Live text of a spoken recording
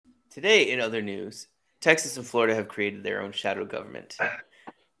Today, in other news, Texas and Florida have created their own shadow government.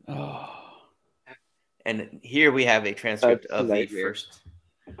 Oh. And here we have a transcript That's of the nightmare. first.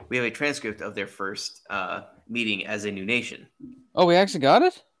 We have a transcript of their first meeting as a new nation. Oh, we actually got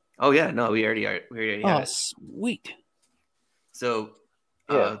it? Oh yeah, no, we already have Oh, it. sweet. So,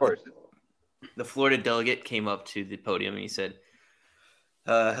 Yeah, of course. the Florida delegate came up to the podium and he said,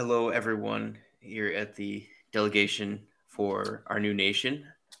 "Hello, everyone here at the delegation for our new nation.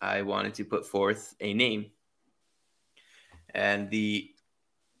 I wanted to put forth a name." And the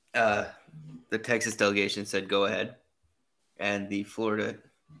Texas delegation said, "Go ahead." And the Florida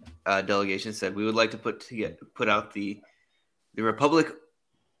delegation said, "We would like to put out the Republic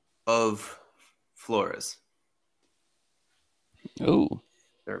of Flores." Oh.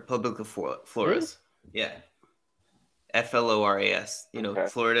 The Republic of Flores. Yeah. FLORAS. Okay.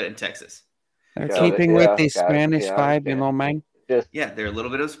 Florida and Texas. They're Got keeping it, with yeah, the got it, Spanish yeah, vibe, you yeah. know, man. Just Yeah, they're a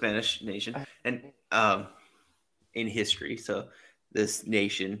little bit of Spanish nation. And in history, so this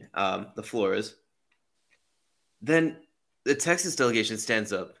nation, the Flores. Then the Texas delegation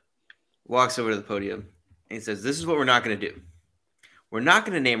stands up, walks over to the podium, and says, "This is what we're not going to do. We're not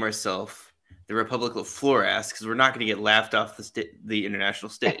going to name ourselves the Republic of Flores because we're not going to get laughed off the international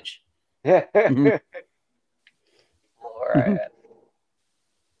stage." all right.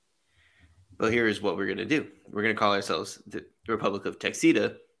 But here is what we're going to do. We're going to call ourselves the Republic of Texida,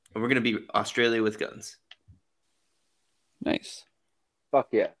 and we're going to be Australia with guns. Nice. Fuck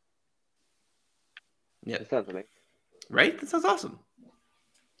yeah. Yeah. That sounds amazing. Right? That sounds awesome.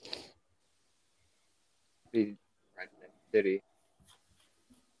 Be right in the city.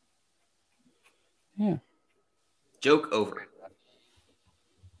 Yeah. Joke over.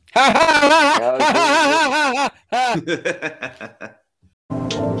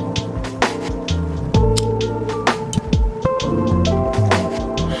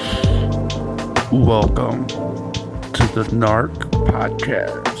 Welcome to the Narc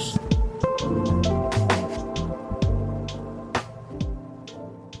Podcast.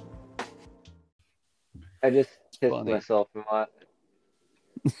 I just pissed Funny. myself a lot.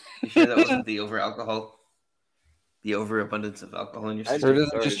 You sure that wasn't the the overabundance of alcohol in your I Or system?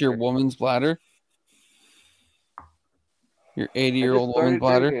 is it just your woman's bladder? Your 80-year-old I woman's just started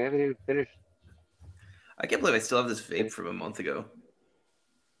bladder? drinking. I haven't even finished. I can't believe I still have this vape from a month ago.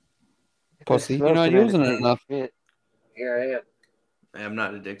 Pussy, I you're not smoked and using I it didn't enough. shit. Here I am. I am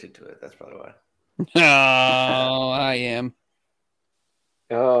not addicted to it. That's probably why. Oh, I am.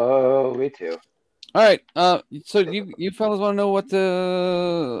 Oh, me too. All right. So you fellas want to know what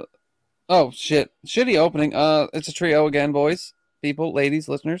the? Oh shit! Shitty opening. It's a trio again, boys, people, ladies,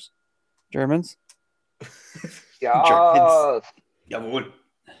 listeners, Germans. Yeah. Germans.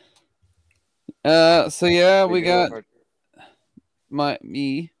 Jawohl. So yeah, we got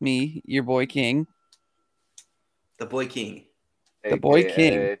me, your boy King, The Boy King. the boy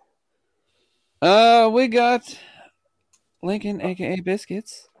King. We got Lincoln, aka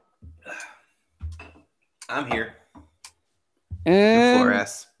Biscuits, I'm here. and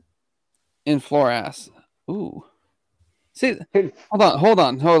Flores. in Floras. Ooh. See, hold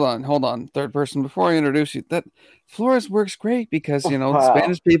on. Third person, before I introduce you, that Flores works great because the Wow.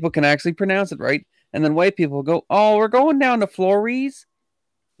 Spanish people can actually pronounce it right, and then white people go, "Oh, we're going down to Flores."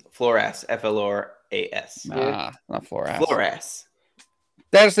 Flores. FLORAS. Nah, not Flores. Flores.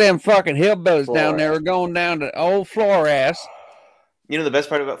 That's them fucking hillbillies down Flores. there. We're going down to old Flores. You know the best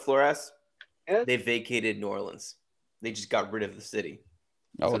part about Flores? Yeah. They vacated New Orleans. They just got rid of the city.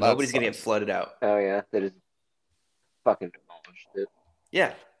 Oh, So that nobody's going to get sucks. flooded out. Oh yeah, that is fucking demolished it.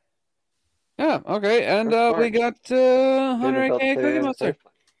 Yeah. Yeah, okay, and That's we smart. got Hunter Didn't aka felt Cookie the- Monster.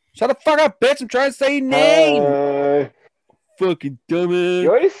 Shut the fuck up, bitch! I'm trying to say your name. Fucking You dumbass.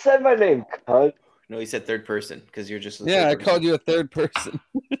 already said my name, cunt. No, he said third person because you're just. Yeah, I called you a third person.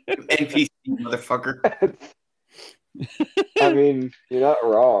 NPC, motherfucker. I mean, you're not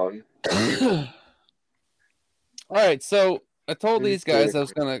wrong. All right, so I told This these is guys good. I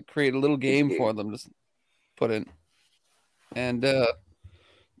was gonna create a little game for them to put in, and the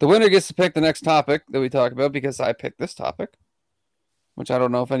winner gets to pick the next topic that we talk about because I picked this topic, which I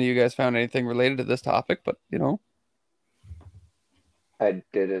don't know if any of you guys found anything related to this topic, but I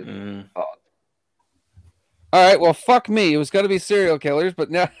didn't. Mm. All right, well, fuck me. It was gonna be serial killers,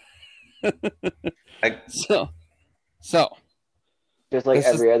 but now, so Just like This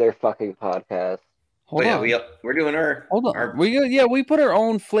is- every other fucking podcast. hold But yeah, on, we're doing our. hold on. our- We put our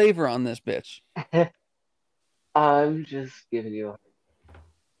own flavor on this bitch. I'm just giving you.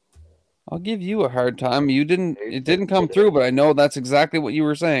 I'll give you a hard time. It didn't come through, but I know that's exactly what you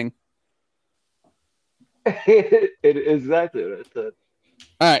were saying. It is exactly what I said.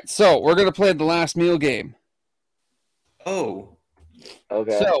 All right, so we're gonna play the last meal game. Oh.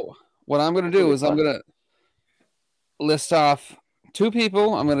 Okay. So what I'm gonna do is I'm gonna list off 2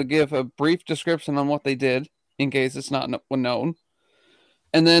 people. I'm gonna give a brief description on what they did in case it's not known,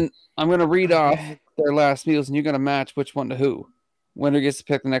 and then I'm gonna read off their last meals, and you're gonna match which one to who. Winner gets to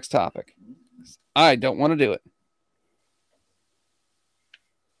pick the next topic. I don't want to do it.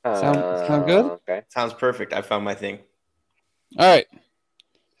 Sound good? Okay. Sounds perfect. I found my thing. All right.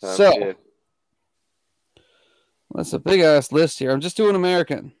 Sounds So good. that's a big ass list here. I'm just doing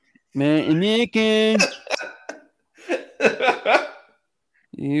American. American.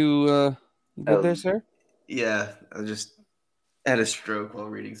 You good there, sir? Yeah, I just had a stroke while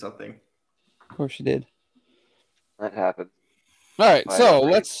reading something. Of course you did. That happened. All right, I so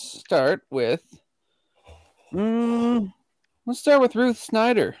agree. let's start with. Let's start with Ruth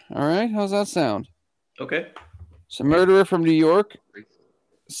Snyder. All right, how's that sound? Okay. She's a murderer from New York,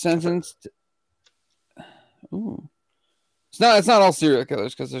 sentenced. Ooh, it's not all serial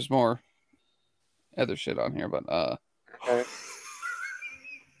killers because there's more other shit on here. But Okay.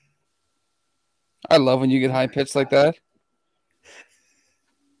 I love when you get high pitched like that.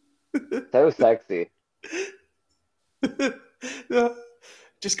 So sexy. No,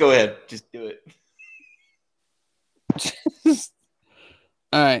 just go ahead. Just do it.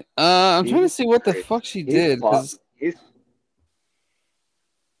 All right, I'm trying to Jesus see what the Christ. fuck she He's did. plot- 'Cause, he's-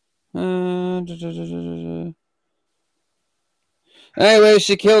 Anyway,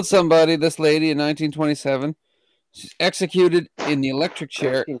 she killed somebody, this lady, in 1927. She's executed in the electric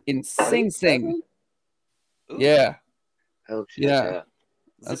chair in Sing Sing. Ooh. Yeah, Oh shit! Yeah. Yeah.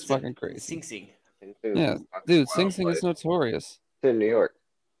 that's Zip, zip. fucking crazy. Sing Sing. Yeah, dude, Sing Sing is notorious. It's in New York.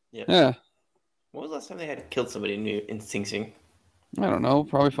 Yeah, When was the last time they had killed somebody in Sing Sing? I don't know.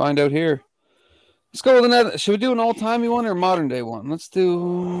 Probably find out here. Let's go with another. Should we do an old-timey one or a modern-day one? Let's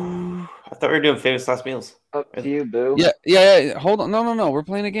do... I thought we were doing famous last meals. Up to you, boo. Yeah. Hold on. No. We're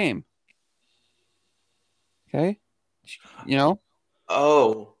playing a game. Okay? You know?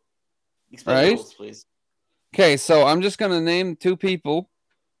 Oh. Explain Right? the rules, please. Okay, so I'm just going to name 2 people,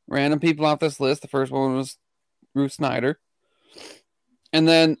 random people off this list. The first one was Ruth Snyder. And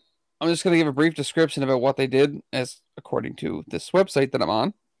then I'm just going to give a brief description about what they did as according to this website that I'm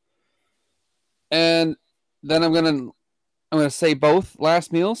on. And then I'm going to say both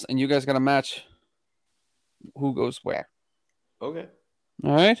last meals, and you guys got to match who goes where. Okay.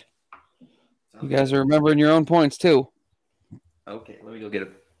 All right? You guys are remembering your own points, too. Okay, let me go get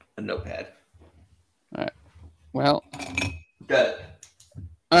a notepad. Well, Got it.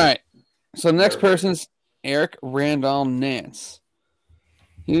 all right. So the next person's Eric Randall Nance.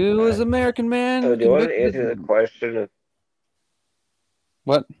 He was an American man. So do you want to convicted answer of- the question of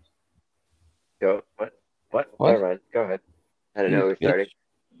What? go? What? What? Never mind. Go ahead. I didn't know we were You starting.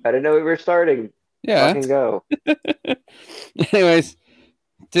 I didn't know we were starting. Yeah. Fucking go. Anyways,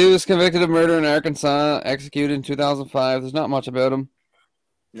 dude was convicted of murder in Arkansas, executed in 2005. There's not much about him.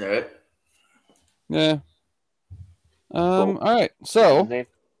 All right. Yeah. Cool. All right. What's So his name?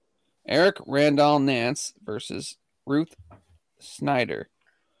 Eric Randall Nance versus Ruth Snyder.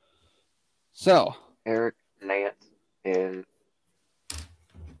 So Eric Nance and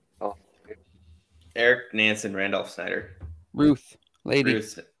Eric Nance and Randolph Snyder. Ruth, lady.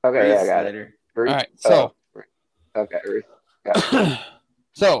 Ruth, okay, yeah, I Ruth got it. Snyder. Ruth? All right. So Okay, Ruth. Got it.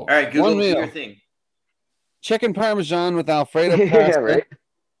 so All right, Google, one do meal: your thing. chicken parmesan with Alfredo Yeah, pasta, right.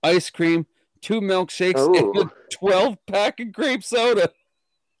 ice cream, 2 milkshakes, and Ooh. a 12-pack of grape soda.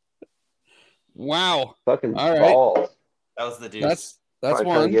 Wow. Fucking All right. balls. That was the dude. That's Probably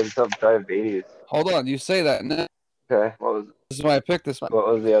trying to one. give himself diabetes. Hold on, you say that. And Okay, this is why I picked this one. what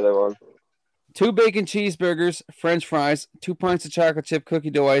was the other one? 2 bacon cheeseburgers, French fries, 2 pints of chocolate chip cookie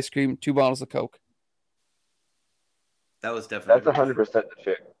dough ice cream, 2 bottles of Coke. That was definitely. That's 100% the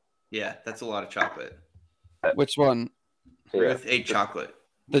chick. Yeah, that's a lot of chocolate. Which one? Yeah. Ruth ate chocolate.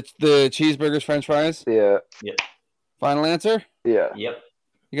 The cheeseburgers, French fries. Yeah. Final answer. Yeah. Yep.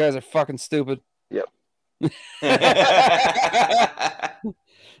 You guys are fucking stupid.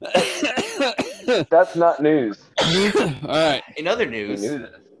 That's not news. All right. In other We news, knew this.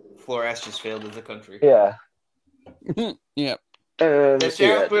 Flores just failed as a country. Yeah. Yep. And The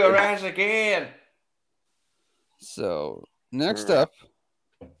sheriff will rise again. So next up,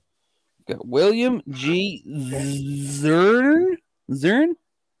 we've got William G. Zern. Zern.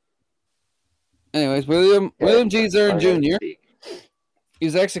 Anyways, William G. Zern Jr. He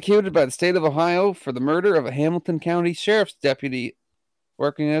was executed by the state of Ohio for the murder of a Hamilton County Sheriff's deputy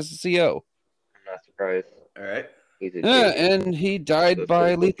working as a CO. I'm not surprised. All right. He's a Yeah, genius. and he died Those by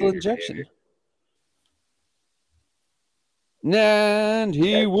people lethal do your injection. behavior. And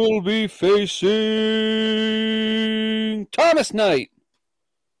he will be facing Thomas Knight.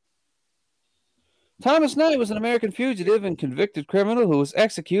 Thomas Knight was an American fugitive and convicted criminal who was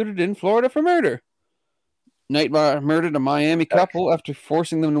executed in Florida for murder. Knight murdered a Miami couple after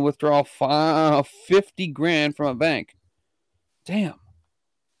forcing them to withdraw $50,000 from a bank. Damn.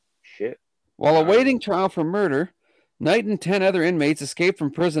 Shit. While awaiting trial for murder, Knight and 10 other inmates escaped from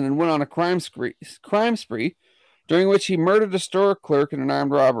prison and went on a crime spree, during which he murdered a store clerk in an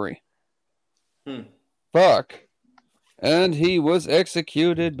armed robbery. Fuck. And he was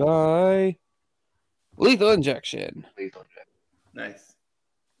executed by lethal injection. Nice.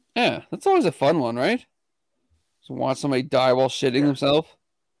 Yeah, that's always a fun one, right? So watch somebody die while shitting themselves.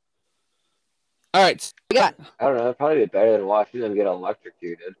 All right, so I don't know. It'd probably be better than watching them get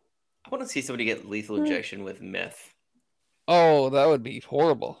electrocuted. I want to see somebody get lethal injection with meth. Oh, that would be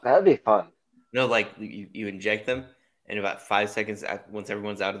horrible. That'd be fun. No, like you inject them, and about 5 seconds once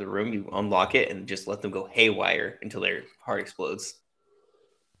everyone's out of the room, you unlock it and just let them go haywire until their heart explodes.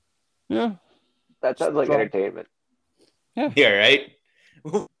 Yeah. That sounds like entertainment. Yeah, right?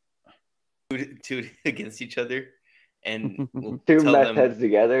 Two against each other, and we'll Two tell meth them, heads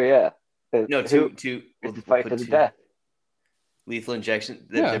together, yeah. No, two. It's a fight to the death. Lethal injection.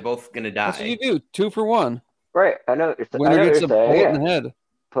 Yeah. They're both gonna die. That's what you do. 2 for 1. Right, I know. Winner gets a bullet saying, in the head.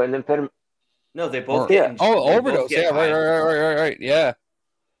 Putting them. No, they both Or- get. Oh, they both overdose. get Yeah, high. right. Yeah.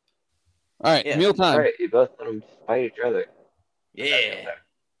 All right, Yeah. mealtime. Right, you both let them fight each other. Yeah.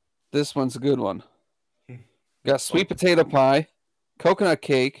 This one's a good one. Got sweet potato pie, coconut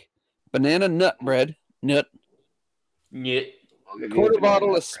cake, banana nut bread, Yeah. quarter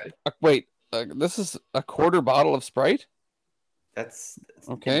bottle of this is a quarter bottle of Sprite. That's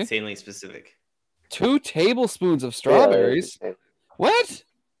Okay. insanely specific. 2 tablespoons of strawberries. Yeah, What?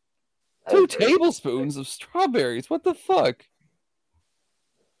 2 tablespoons of strawberries. What the fuck?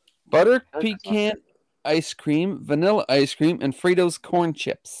 Butter pecan ice cream, vanilla ice cream, and Fritos corn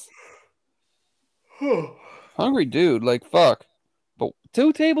chips. Hungry dude, like fuck. But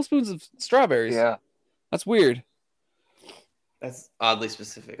 2 tablespoons of strawberries. Yeah, That's weird. That's oddly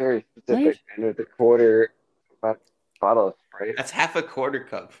specific. very specific. Right? And with a quarter bottle of Sprite. That's half a quarter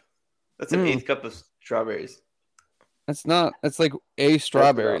cup. That's an eighth cup of strawberries. That's not. It's like a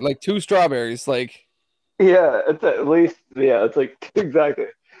strawberry, not. like 2 strawberries. Like, Yeah, it's at least, it's like, exactly.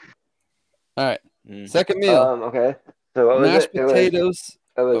 all right. Mm. Second meal: Okay. So what was mashed it? potatoes.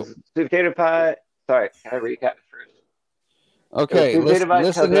 It was sweet potato pie. Sorry, can I recap first? Okay, Sweet potato pie,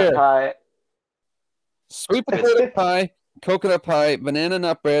 listen coconut here. pie. Sweet potato pie, coconut pie, banana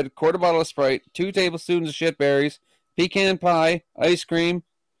nut bread, quarter bottle of Sprite, 2 tablespoons of shit berries, pecan pie, ice cream.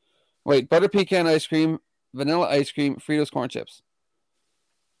 Wait, butter pecan ice cream, vanilla ice cream, Fritos corn chips.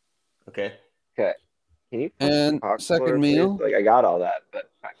 Okay. Can you put And popcorn, second please? meal. Like, I got all that, but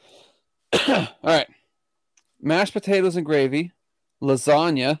All right. Mashed potatoes and gravy,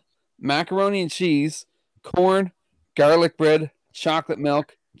 lasagna, macaroni and cheese, corn, garlic bread, chocolate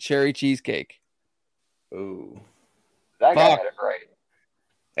milk, cherry cheesecake. Ooh. that guy Fuck. had it right.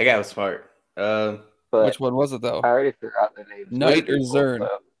 That guy was smart. But Which one was it, though? I already forgot the names. Knight or Zern?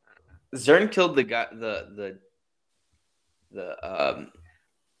 Zern killed the guy, the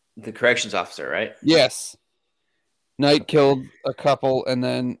corrections officer, right? Yes. Knight killed a couple and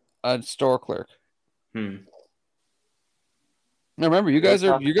then a store clerk. Hmm. Now remember, you guys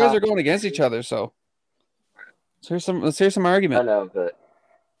are going against each other, so let's hear some I argument. know, but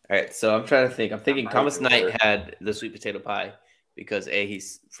All right, so I'm trying to think. I'm thinking Might Thomas be Knight worse. had the sweet potato pie because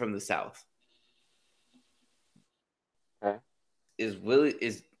he's from the South. Okay. Is William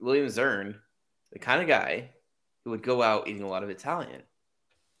Zern the kind of guy who would go out eating a lot of Italian?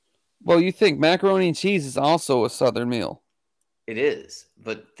 Well, you think macaroni and cheese is also a Southern meal, It is,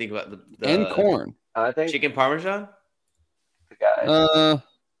 but think about the and corn. I think chicken parmesan. the guy,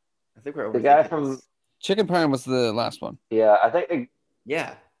 I think we're the guy overthinking from this. Chicken parm was the last one. I think the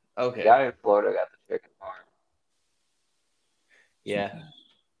Yeah. Okay. guy in Florida got the chicken farm. Yeah.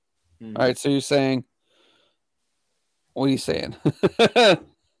 Mhm. All right, so you're saying, what are you saying?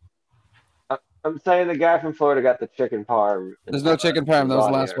 I'm saying the guy from Florida got the chicken parm. There's no chicken parm. That was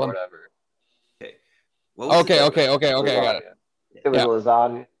the Lasagna last or one. Whatever. What was Okay, the- okay, I got it. It was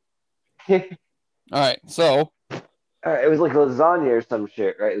Yeah. lasagna. All right, so It was like lasagna or some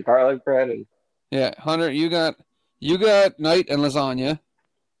shit, right? The garlic bread and yeah, Hunter, you got Knight and lasagna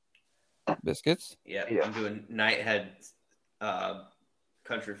biscuits. Yeah, Yeah. I'm doing Nighthead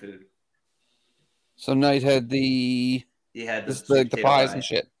country food. So Knight had the You had the the sweet potato pies pie. and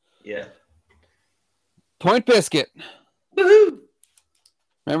shit. Yeah. Point biscuit. Woohoo!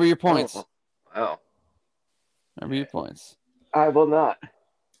 Remember your points. Oh. Remember your points. I will not.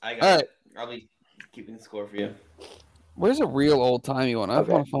 I got All it. I'll be keeping the score for you. Where's a real old timey one? I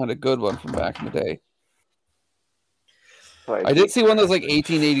Okay. want to find a good one from back in the day. So I did see one that was like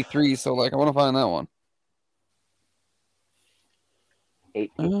 1883, so like I want to find that one.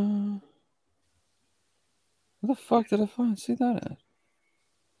 18. Where the fuck did I see that at?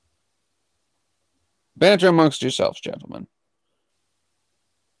 Banter amongst yourselves, gentlemen.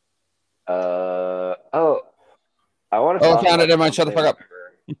 Oh, I want to. Oh, found it. Never mind. Shut the fuck up.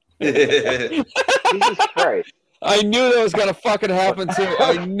 Jesus Christ! I knew that was gonna fucking happen too.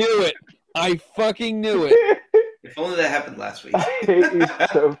 I knew it. I fucking knew it. If only that happened last week. I hate you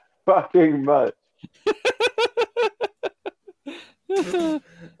so fucking much. All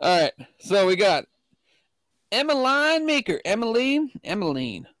right, so we got Emmeline Meeker. Emmeline.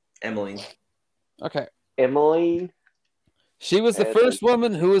 Okay. Emmeline. She was the first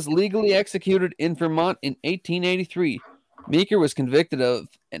woman who was legally executed in Vermont in 1883. Meeker was convicted of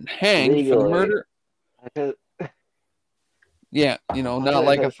and hanged for the murder. Yeah, you know, not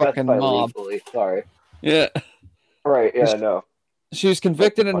like a fucking mob. Legally. Sorry. Yeah. Right. Yeah. No. She was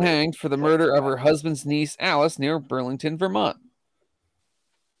convicted and hanged for the murder of her husband's niece, Alice, near Burlington, Vermont.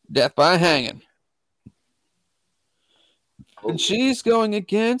 Death by hanging. And she's going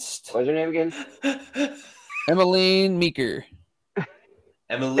against... What's her name again? Emmeline Meeker.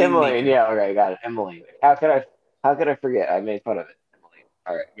 Emmeline. Yeah. Okay. Got it. Emmeline. How could I forget? I made fun of it. Emmeline.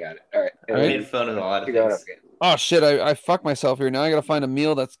 All right. Got it. All right. I made fun of a lot of things. Oh, shit. I fucked myself here. Now I got to find a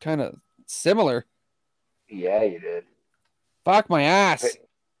meal that's kind of similar. Yeah, you did. Fuck my ass.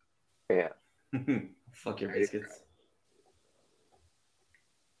 Yeah. Fuck your biscuits.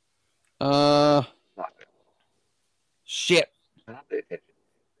 Shit.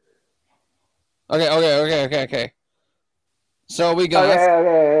 Okay. So we got.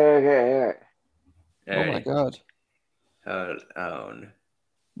 Okay. Oh my god.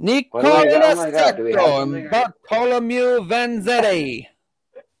 Nicola Secco and Bartolomeo Vanzetti.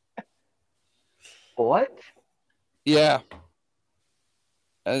 What? Yeah.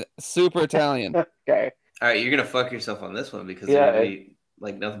 Super Italian. Okay. All right, you're gonna fuck yourself on this one because it's gonna be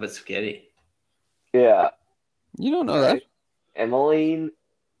like nothing but spaghetti. Yeah. You don't know that. Emmeline.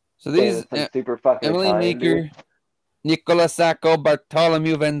 So these super fucking Emmeline Meeker, Nicola Sacco,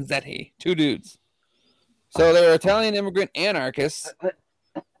 Bartolomeo Vanzetti, two dudes. So they're Italian immigrant anarchists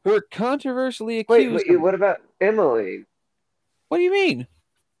who are controversially accused. Wait, what about Emmeline? What do you mean?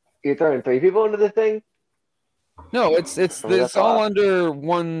 You're throwing three people into the thing? No, it's all under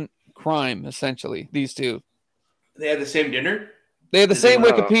one crime essentially. These two. They had the same dinner. They had the same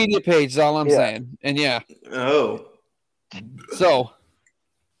Wikipedia page. Is all I'm saying. And yeah. Oh. So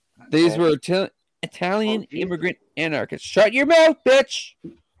these were Italian immigrant anarchists. Shut your mouth, bitch.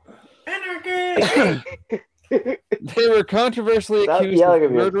 Anarchist. They were controversially accused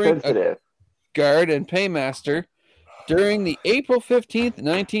of murdering a guard and paymaster during the April 15th,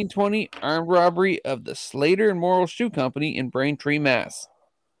 1920 armed robbery of the Slater and Morrill Shoe Company in Braintree, Mass.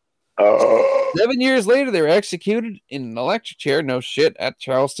 7 years later, they were executed in an electric chair, no shit, at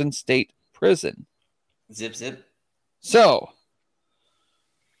Charleston State Prison. Zip, zip. So,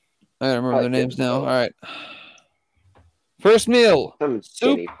 I don't remember their names now. All right. First meal,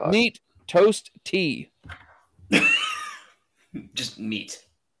 soup, meat, toast, tea. Just meat.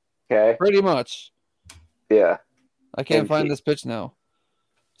 Okay. Pretty much. Yeah. I can't find this bitch now.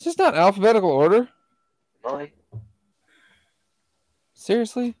 Is this not alphabetical order? Really?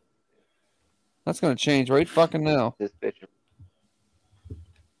 Seriously? That's going to change right fucking now. This bitch.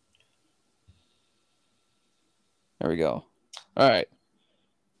 There we go. All right.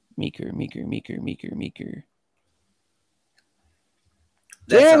 Meeker.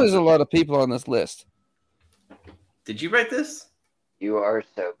 Damn, there's a lot of people on this list. Did you write this? You are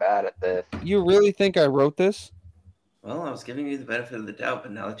so bad at this. You really think I wrote this? Well, I was giving you the benefit of the doubt,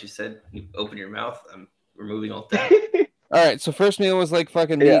 but now that you said you open your mouth, I'm removing all that. All right, so first meal was like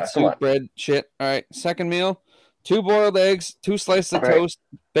fucking meat, soup, bread, shit. All right, second meal, 2 boiled eggs, 2 slices of toast,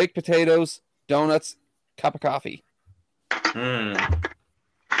 baked potatoes, donuts, cup of coffee.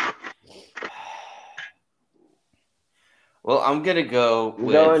 Well, I'm going to go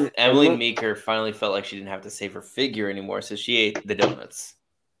with Emily Meeker finally felt like she didn't have to save her figure anymore, so she ate the donuts.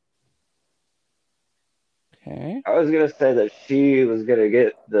 Okay. I was going to say that she was going to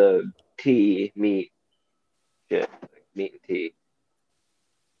get the meat and tea.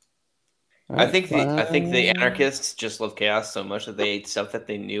 I think the anarchists just love chaos so much that they ate stuff that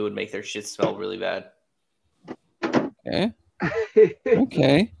they knew would make their shit smell really bad.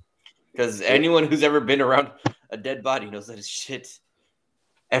 Okay. Because anyone who's ever been around a dead body knows that it's shit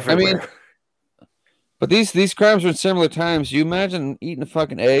everywhere. I mean, But these crimes were in similar times. You imagine eating a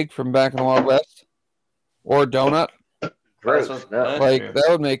fucking egg from back in the Wild West? Or a donut? Gross. No. Like, that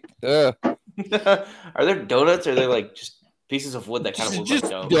would make... Are there donuts or are they like just pieces of wood that kind of look just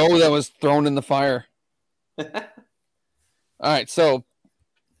like dough? dough that was thrown in the fire. All right, so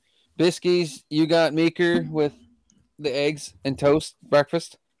Biskies, you got Meeker with the eggs and toast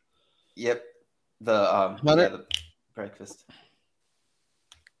breakfast. Yep. The breakfast.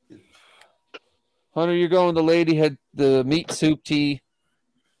 Hunter, you're going. The lady had the meat soup tea,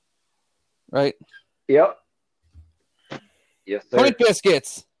 right? Yep. Yes, sir. 20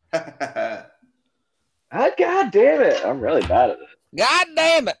 biscuits. God damn it! I'm really bad at it. God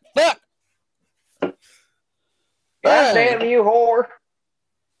damn it! Fuck. God damn you, whore!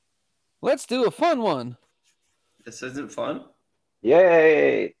 Let's do a fun one. This isn't fun.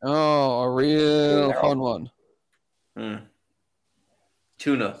 Yay! Oh, a real fun one.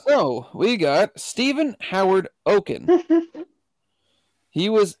 Tuna. So we got Stephen Howard Oken. He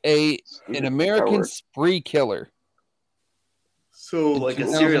was an American spree killer. So like a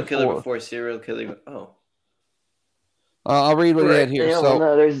serial killer before serial killing. Oh. I'll read what he had here. Yeah, so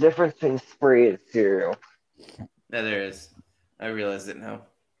no, there's difference between spree and serial. Yeah, there is. I realize it now.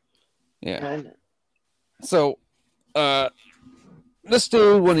 Yeah. So, this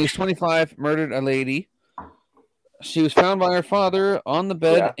dude, when he's 25, murdered a lady. She was found by her father on the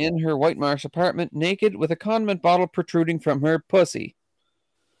bed in her White Marsh apartment, naked, with a condiment bottle protruding from her pussy.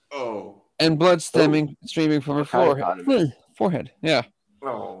 Oh. And blood streaming from her forehead. Yeah.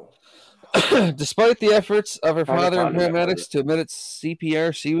 Oh. Despite the efforts of her father and paramedics to administer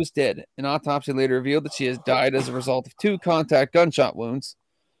CPR, she was dead. An autopsy later revealed that she has died as a result of 2 contact gunshot wounds.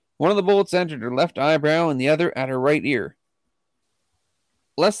 One of the bullets entered her left eyebrow and the other at her right ear.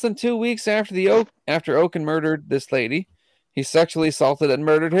 Less than 2 weeks after Oken murdered this lady, he sexually assaulted and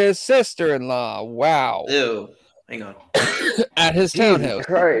murdered his sister-in-law. Wow. Ew. Hang on. At his townhouse.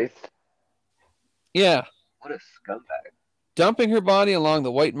 Christ. Yeah. What a scumbag. Dumping her body along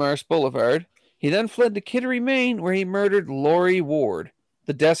the White Marsh Boulevard, he then fled to Kittery, Maine, where he murdered Laurie Ward,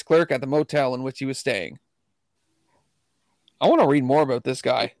 the desk clerk at the motel in which he was staying. I want to read more about this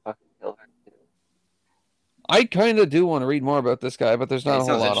guy. I kind of do want to read more about this guy, but there's not a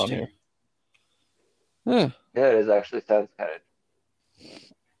whole lot on here. Yeah, it is actually sounds kind of.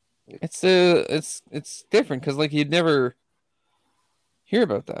 It's different because like you'd never hear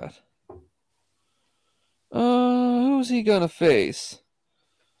about that. Who's he gonna face?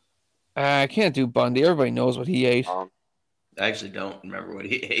 I can't do Bundy. Everybody knows what he ate. I actually don't remember what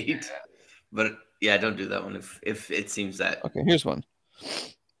he ate, but yeah, don't do that one if it seems that. Okay, here's one.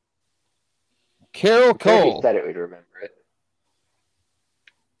 Carol Cole. He said it, we'd remember it.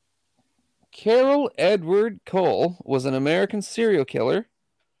 Carol Edward Cole was an American serial killer.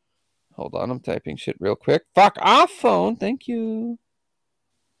 Hold on, I'm typing shit real quick. Fuck off, phone. Thank you.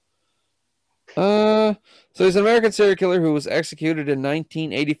 So he's an American serial killer who was executed in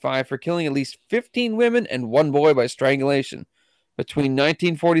 1985 for killing at least 15 women and 1 boy by strangulation between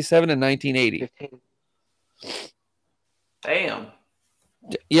 1947 and 1980. 15. Damn.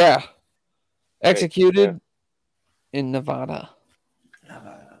 Yeah. Executed in Nevada.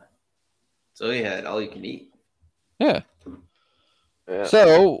 So he had all you can eat. Yeah.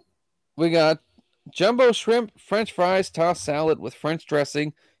 So we got jumbo shrimp, French fries, tossed salad with French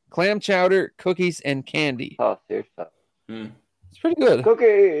dressing, clam chowder, cookies, and candy. Oh, seriously. It's pretty good.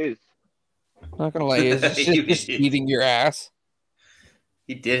 Cookies. Not gonna lie, it's just eating your ass.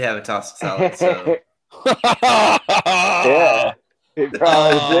 He did have a tossed salad, so yeah, he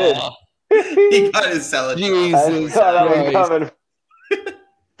probably did. He got his salad. Jesus, I saw that one coming.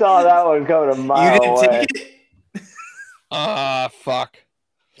 Saw that one coming a mile away. Take it? Fuck.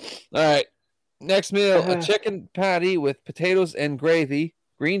 All right. Next meal: a chicken patty with potatoes and gravy,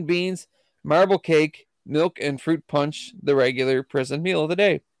 green beans, marble cake, milk, and fruit punch. The regular prison meal of the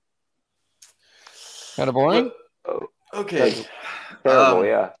day. Kind of boring. Okay. Terrible,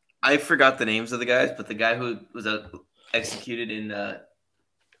 yeah. I forgot the names of the guys, but the guy who was executed in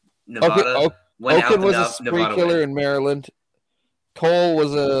Nevada Oken was a spree killer in Maryland. Cole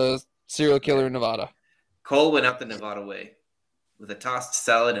was a serial killer in Nevada. Cole went out the Nevada way with a tossed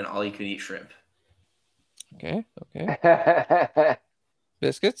salad and all-you-can-eat shrimp. Okay.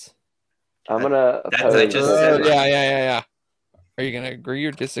 Biscuits? I'm going to... I just said Yeah. Are you going to agree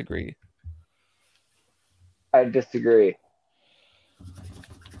or disagree? I disagree.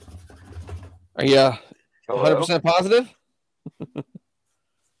 Are you 100% positive?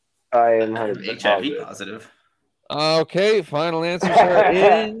 I am 100% HIV positive. Okay, final answers are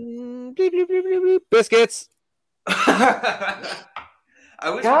in... Biscuits! I I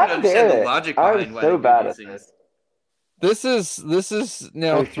wish I could understand the logic behind why so they bad do at these things. This is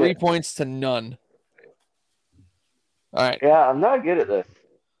now 3 points to none. All right. Yeah, I'm not good at this.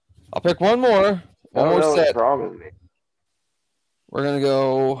 I'll pick one more. One more set. What's wrong with me? We're gonna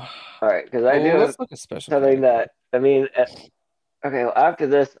go. All right, because I do let's look at special something that okay. Well, after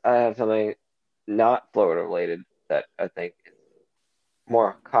this, I have something not Florida related that I think is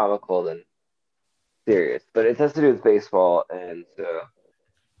more comical than serious, but it has to do with baseball, and so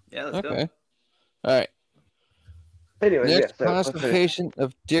yeah, let's go. All right. Anyway, next classification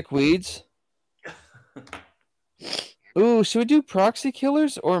of dickweeds. Ooh, should we do proxy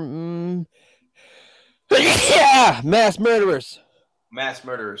killers or yeah, mass murderers? Mass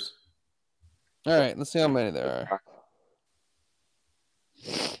murderers. All right, let's see how many there are.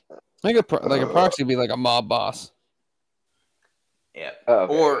 Like a proxy would be like a mob boss. Yeah. Oh,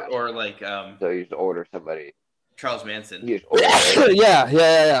 okay. Or like so you just order somebody. Charles Manson. You just order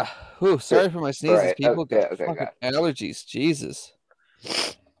yeah. Ooh, sorry for my sneezes, right. people. Okay, fucking allergies. Jesus.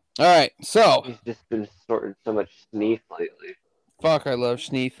 All right, so he's just been sorting so much sneef lately. Fuck, I love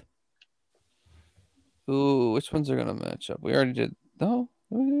Schneef. Ooh, which ones are gonna match up? We already did. No,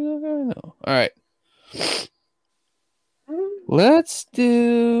 no. All right. Let's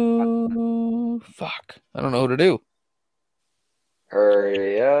do. Fuck, I don't know who to do.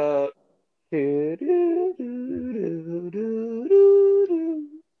 Hurry up.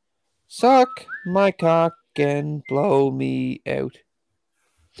 Suck my cock and blow me out.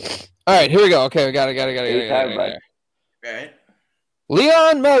 All right, here we go. Okay, we got it. All right.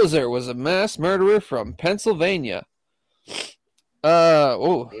 Leon Moser was a mass murderer from Pennsylvania.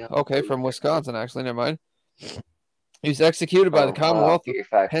 Okay, from Wisconsin, actually. Never mind. He was executed by the Commonwealth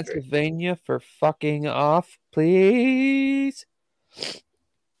of Pennsylvania for fucking off, please.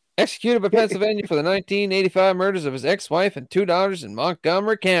 Executed by Pennsylvania for the 1985 murders of his ex-wife and 2 daughters in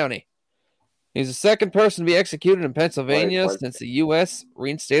Montgomery County. He's the second person to be executed in Pennsylvania since the U.S.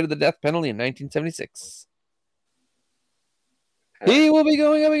 reinstated the death penalty in 1976. He will be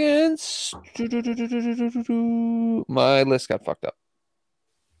going up against... My list got fucked up.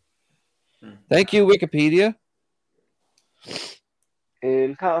 Thank you, Wikipedia.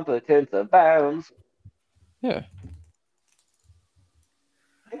 Incompetence abounds. Yeah.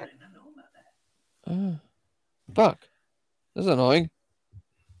 I did not know about that. Fuck. This is annoying.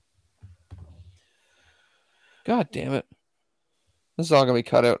 God damn it. This is all going to be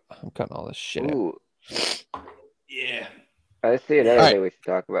cut out. I'm cutting all this shit out. Yeah. I see another thing we should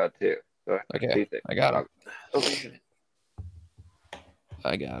talk about, too. So okay, I got him. Okay.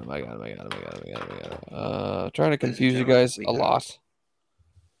 I got him. Trying to confuse you guys a lot.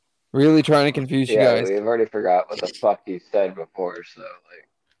 Really trying to confuse you guys. We've already forgot what the fuck you said before, so like.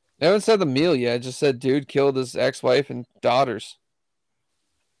 I haven't said the meal yet. I just said dude killed his ex-wife and daughters.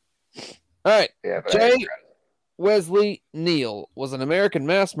 All right. Yeah, but J. Wesley Neal was an American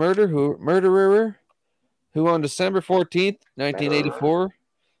mass murderer who on December 14th, 1984,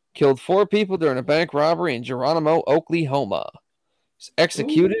 killed 4 people during a bank robbery in Geronimo, Oklahoma. He was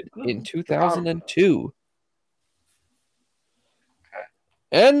executed in 2002.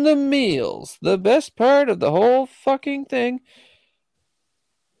 And the meals, the best part of the whole fucking thing.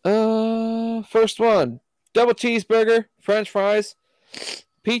 First one, double cheeseburger, French fries,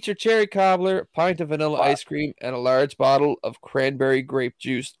 peach or cherry cobbler, pint of vanilla ice cream, and a large bottle of cranberry grape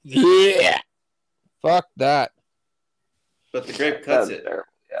juice. Yeah, fuck that. But the grape cuts it.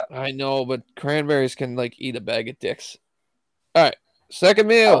 Yeah. I know, but cranberries can like eat a bag of dicks. All right, second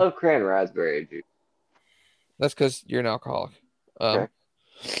meal. I love cran raspberry juice. That's because you're an alcoholic. Okay.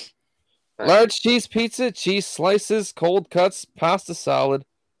 Large cheese pizza, cheese slices, cold cuts, pasta salad.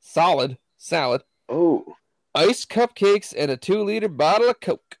 Oh. Iced cupcakes, and a 2-liter bottle of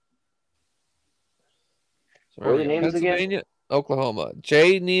Coke. What are the names again? Oklahoma.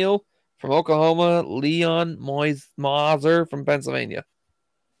 J. Neal from Oklahoma. Leon Moser from Pennsylvania.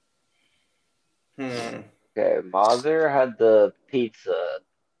 Okay, Moser had the pizza.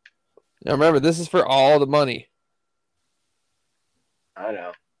 Now remember, this is for all the money. I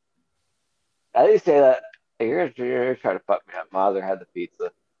know. At least say that. You're trying to fuck me up. Moser had the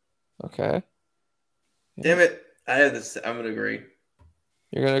pizza. Okay. Damn it. I have this. I'm going to agree.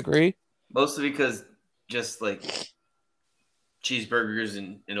 You're going to agree? Mostly because just like cheeseburgers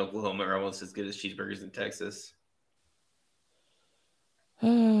in Oklahoma are almost as good as cheeseburgers in Texas.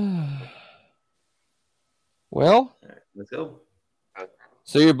 Well, all right, let's go.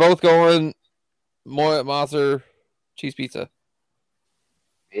 So you're both going Moser cheese pizza.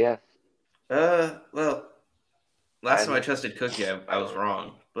 Yes. Well, last time I trusted Cookie, I was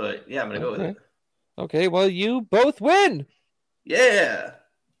wrong. But yeah, I'm going to go with it. Okay, well, you both win. Yeah.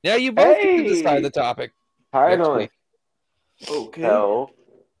 Yeah, you both get to Hey! decide the topic. Finally. Okay. No,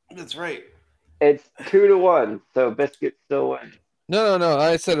 That's right. it's 2-1, so Biscuit still wins. No.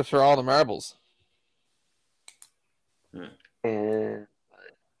 I said it for all the marbles. And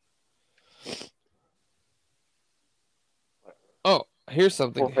Oh, here's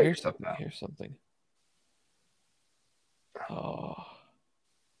something. We'll figure Here's it something. out. Here's something. Oh,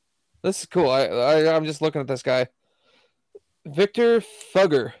 this is cool. I'm just looking at this guy, Victor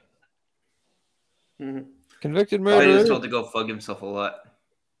Fugger, Mhm. convicted But he was murderer. told to go fuck himself a lot.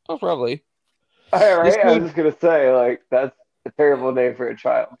 Oh, probably. all This right, I was dude- just gonna say, like, that's a terrible name for a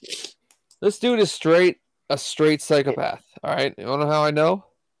child. This dude is a straight psychopath. All right, you wanna know how I know?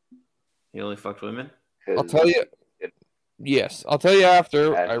 He only fucked women. I'll tell you. Yes, I'll tell you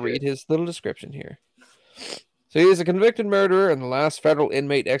after Bad I shit. read his little description here. So he is a convicted murderer and the last federal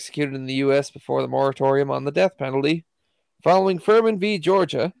inmate executed in the U.S. before the moratorium on the death penalty, following Furman v.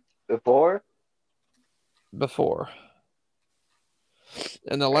 Georgia. Before? Before.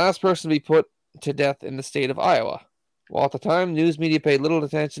 And the last person to be put to death in the state of Iowa. While at the time, news media paid little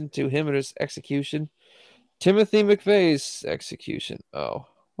attention to him and his execution. Timothy McVeigh's execution. Oh,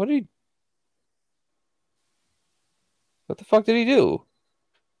 what did he? What the fuck did he do?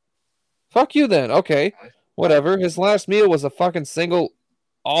 Fuck you then. Okay, whatever. His last meal was a fucking single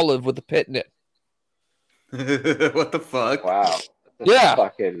olive with a pit in it. What the fuck? Wow. Yeah.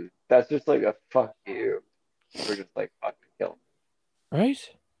 That's just like a fuck you. We're just like fucking kill him. Right?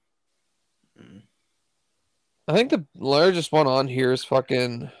 Mm. I think the largest one on here is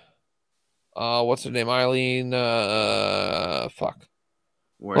fucking what's her name? Eileen fuck.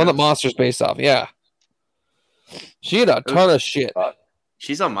 Where One that else? Monster's based off, yeah. She had a ton of shit.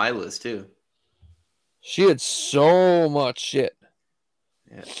 She's on my list too. She had so much shit.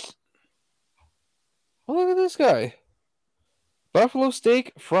 Yeah. Oh, look at this guy. Buffalo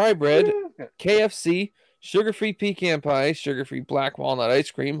steak, fry bread, KFC, sugar-free pecan pie, sugar-free black walnut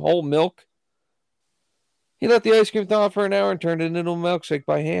ice cream, whole milk. He let the ice cream thaw for an hour and turned it into a milkshake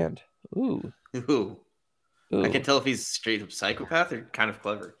by hand. Ooh. Ooh. Ooh. I can tell if he's straight up psychopath or kind of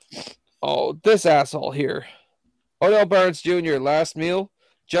clever. Oh, this asshole here. Odell Barnes Jr., last meal,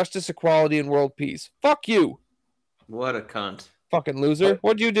 justice, equality, and world peace. Fuck you, What a cunt. fucking loser.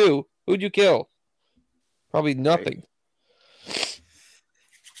 What'd you do? Who'd you kill? Probably nothing.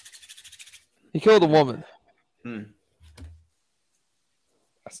 He killed a woman. Hmm.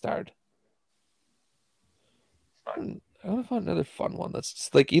 Bastard. I want to find another fun one that's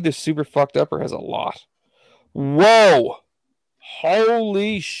just like either super fucked up or has a lot. Whoa!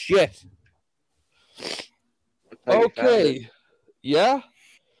 Holy shit! Okay. Yeah?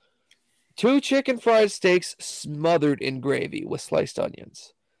 2 chicken fried steaks smothered in gravy with sliced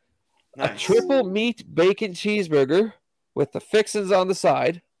onions. A Nice. triple meat bacon cheeseburger with the fixins on the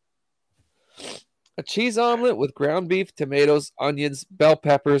side. A cheese omelet with ground beef, tomatoes, onions, bell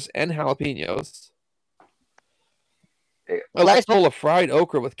peppers, and jalapenos. A large bowl of fried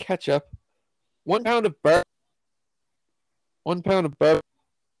okra with ketchup. 1 pound of barbecue. 1 pound of barbecue.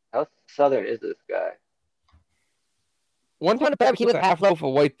 How southern is this guy? 1 pound of barbecue with a half loaf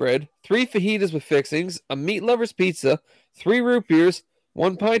of white bread, 3 fajitas with fixings, a meat lover's pizza, 3 root beers,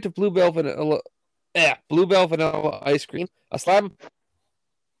 1 pint of Bluebell vanilla ice cream, a slab of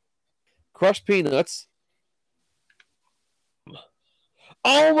crushed peanuts.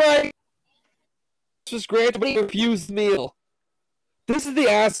 Oh my! This was great, but he refused the meal. This is the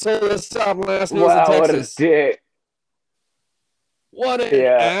asshole that stopped last meals in Wow, what a Texas. dick. What an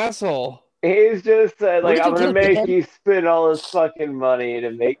asshole. He's just said, like, What did I'm you gonna do, make dickhead? you spend all this fucking money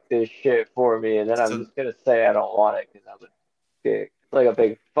to make this shit for me, and then I'm just gonna say I don't want it because I'm a dick. It's like a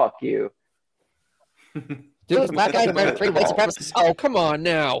big fuck you. Dude, this black guy murdered 3 white supremacists. Oh, come on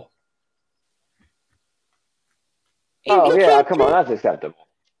now. Oh, yeah, come on, that's acceptable.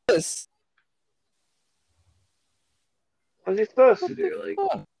 Yes. What's he supposed to do? Like,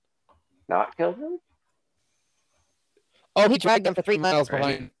 not kill him? Oh, he dragged them for 3 miles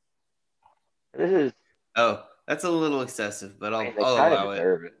behind. This is. Oh, that's a little excessive, but I mean, they I'll kind allow of it.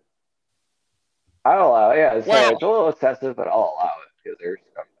 deserve it. I'll allow it. Yeah, so Wow. it's a little excessive, but I'll allow it because they're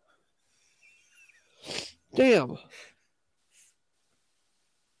scum. Damn.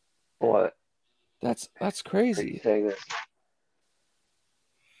 What? That's Are you crazy. saying this?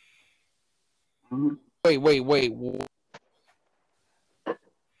 Wait.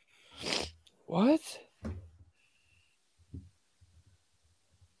 What? Can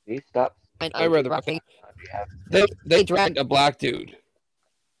you stop? I read the wrong thing. They dragged a black dude.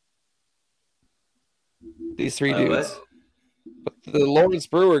 These 3 dudes. What? But the Lawrence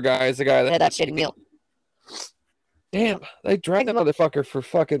Brewer guy is the guy that had that shitty meal. Damn, they dragged that motherfucker for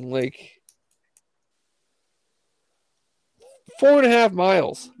fucking like 4.5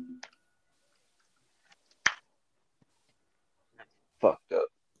 miles. Fucked up.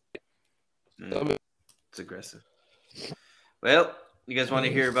 It's aggressive. Well, you guys want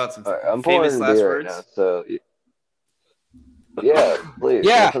to hear about some All right, I'm famous pouring last beer words? right now, so yeah, please.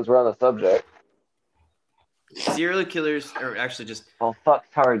 Yeah. Since we're on the subject. Serial killers, or actually just Well, fuck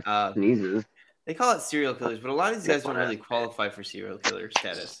hard uh, sneezes. they call it serial killers, but a lot of these guys don't really qualify for serial killer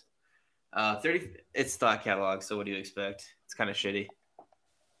status. 30, it's stock catalog, so what do you expect? It's kind of shitty.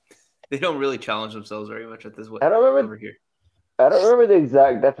 They don't really challenge themselves very much at this. I don't remember over here. I don't remember the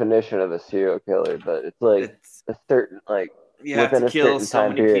exact definition of a serial killer, but it's like It's a certain like you have within to a kill certain so time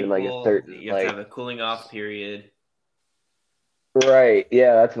many period people. and like a certain You have to like have a cooling off period. right,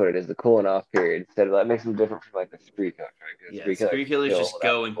 yeah, that's what it is, the cooling off period. Instead of that makes them different from like the spree killer, right? 'Cause Yeah, spree killer spree can killers kill just without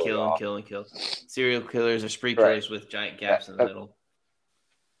go and cooling kill and off. kill and kill. Serial killers are spree Right. killers with giant gaps in the middle.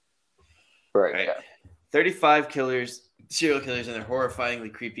 Right, Right. yeah. 35 killers, serial killers, and their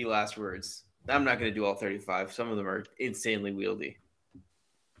horrifyingly creepy last words. I'm not going to do all 35. Some of them are insanely wieldy.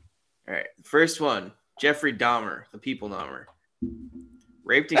 All right. First one, Jeffrey Dahmer, the people Dahmer.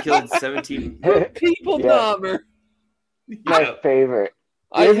 Raped and killed 17. People Yeah. Dahmer. My Yeah, favorite.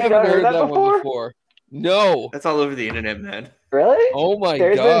 I Have you haven't not heard heard that that one before? before. No. that's all over the internet, man. Really? Oh my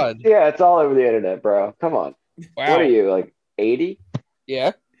There's been- god. yeah, it's all over the internet, bro. Come on. Wow. What are you, like 80?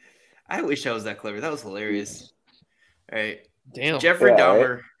 Yeah. I wish I was that clever. That was hilarious. All right. Damn. Jeffrey Yeah,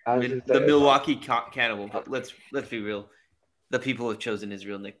 Dahmer, I was gonna the say, Milwaukee cannibal. But let's be real. The people have chosen his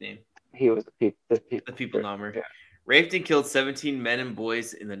real nickname. he was the The people Dahmer. Yeah. Raped and killed 17 men and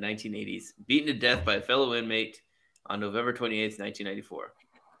boys in the 1980s. Beaten to death by a fellow inmate on November 28th, 1994.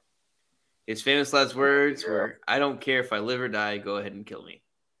 His famous last words were, "I don't care if I live or die. Go ahead and kill me."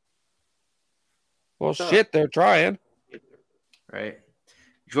 Well, shit, they're trying. Right?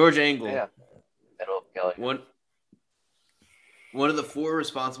 George Engel. Yeah. Middle killing. One of the four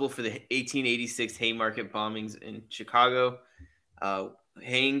responsible for the 1886 Haymarket bombings in Chicago,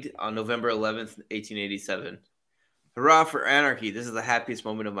 hanged on November 11th, 1887. Hurrah for anarchy. This is the happiest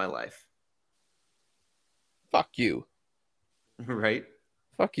moment of my life. Fuck you. Right?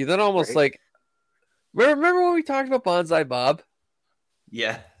 Fuck you. That almost Right. like. Remember when we talked about Bonsai Bob?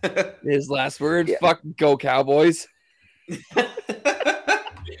 Yeah. His last words? Yeah. Fuck, go Cowboys.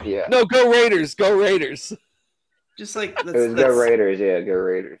 Yeah. No, go Raiders. Go Raiders. Just like It was go Raiders, yeah, go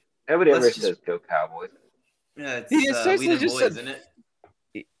Raiders. Nobody Let's ever just- says go Cowboys. Yeah, it's He essentially Weed and just Boys, said- isn't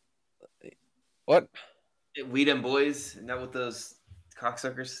it? What? Weed and Boys? Isn't that what those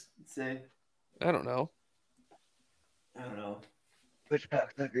cocksuckers say? I don't know. I don't know. Which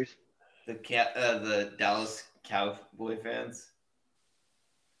cocksuckers? The Dallas Cowboy fans.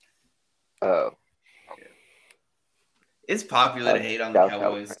 Oh. It's popular to hate on the Dallas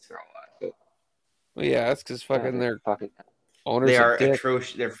Cowboys. fans are a lot. Well, yeah, that's because fucking their fucking owners They are dick.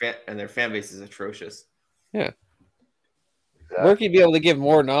 atrocious. Their fan base is atrocious. Murky be able to give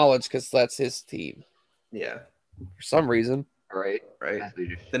more knowledge because that's his team Yeah, for some reason. right. right. As we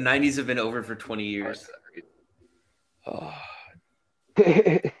just- The 90s have been over for 20 years. Oh,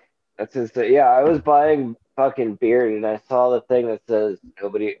 That's insane. Yeah, I was buying fucking beer and I saw the thing that says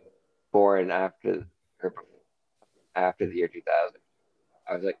nobody born after the year 2000.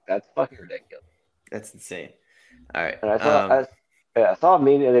 I was like, that's fucking ridiculous. That's insane. All right. And I saw a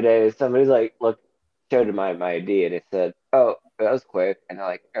meme the other day. Somebody's like, showed him my ID and it said, "Oh, that was quick." And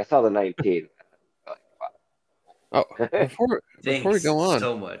I saw the 19. I'm oh. like, wow. Before we Thanks go on,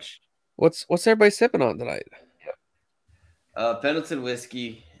 so much. what's everybody sipping on tonight? Pendleton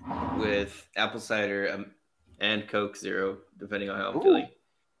whiskey with apple cider and Coke Zero, depending on how I'm Ooh. feeling.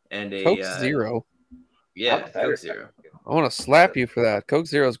 And a Coke Zero. Yeah, Apple cider. Coke Zero. I want to slap you for that. Coke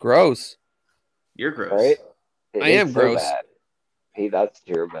Zero's gross. You're gross. Right? I am gross. Bad. Hey, that's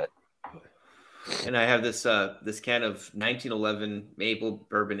true, but And I have this can of 1911 maple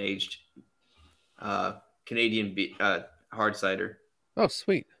bourbon aged Canadian hard cider. Oh,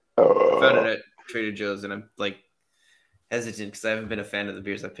 sweet. I found it at Trader Joe's, and I'm like hesitant because I haven't been a fan of the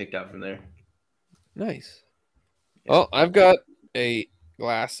beers I picked out from there. Nice. Well, I've got a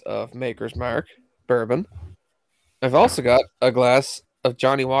glass of Maker's Mark bourbon. I've also got a glass of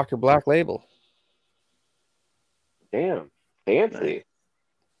Johnny Walker Black Label. damn, fancy.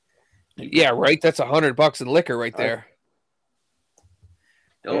 Yeah, right. That's $100 in liquor right there.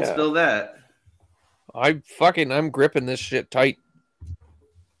 Don't Yeah. spill that. I'm gripping this shit tight.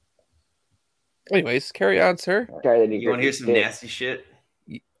 Anyways, carry on, sir. Okay, then You want to hear some nasty shit?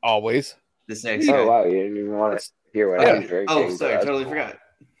 Always. This next guy. Oh wow, you didn't even want to hear what Yeah. I was drinking. Oh, sorry, but totally that's forgot.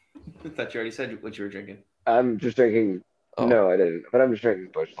 I thought you already said what you were drinking. I'm just drinking. Oh. No, I didn't. But I'm just drinking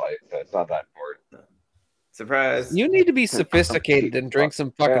Busch Light, so it's not that important. Surprise. You need to be sophisticated and drink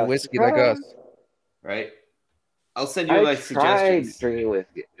some fucking Yeah, whiskey like us. Right? I'll send you I my tried suggestions. drinking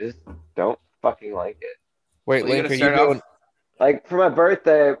whiskey. Just don't fucking like it. Wait, Well, you Link, gotta are you start doing? off. Like for my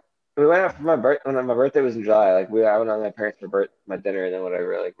birthday, we went out for my birthday when my birthday was in July. Like I went on my parents for my dinner and then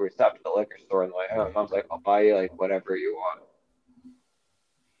whatever. Like we stopped at the liquor store on the way home. I was like, I'll buy you like whatever you want.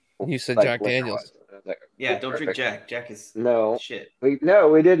 You said Like Jack liquor Daniels. wise. I was like, Yeah, don't drink perfect. Jack. Jack is No, shit. we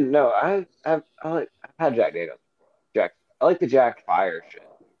didn't. No, I've had Jack Daniels. Jack, I like the Jack Fire shit.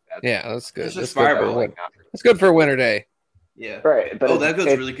 Yeah, that's good. It's That's just good for a Fireball. win. That's good for a winter day. Yeah. Right, but Oh, that goes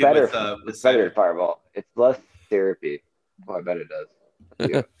it's really good better. with It's better cider. than Fireball. It's less syrupy. Oh, I bet it does.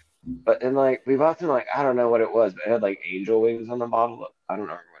 Yeah. But and like we bought some like I don't know what it was, but it had like angel wings on the bottle. I don't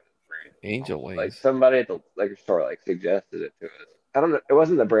know what the brand. Angel Like wings. somebody at the liquor store like suggested it to us. I don't know. It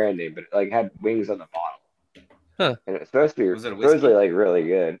wasn't the brand name, but it like had wings on the bottle. Huh. And it was supposed to be Was it a whiskey? supposedly like really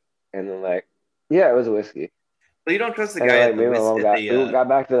good. And then like yeah, it was a whiskey. Well, you don't trust the And guy then, at like the me and my mom whiskey. we got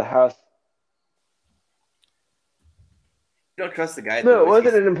back to the house. You don't trust the guy at the No, it whiskey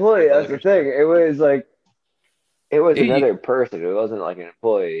wasn't an employee. at the That's the liquor store. thing. It was like it was Ew, another person. It wasn't like an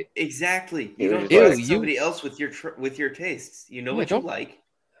employee. Exactly. It You was don't just trust like- somebody else with your tastes. You know Yeah, what you don't- like.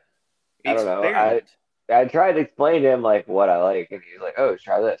 I don't know. Experiment. I tried to explain to him like what I like, and he's like, "Oh,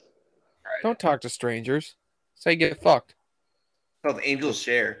 try this." Tried Don't talk to strangers. Say get fucked. It's called Angel's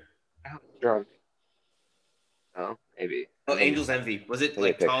Share. it. I was drunk. Oh, maybe. Oh, Angel's Envy. Was it Let me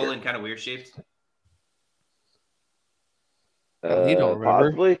like tall picture. and kind of weird shaped? Oh, you don't remember.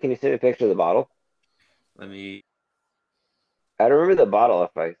 Possibly. Can you see a picture of the bottle? Let me. I don't remember the bottle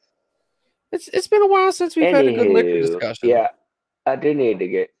if I. It's been a while since we've had a good liquor Anywho, discussion. yeah, I do need to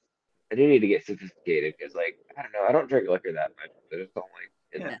get sophisticated because like I don't know, I don't drink liquor that much. I just don't like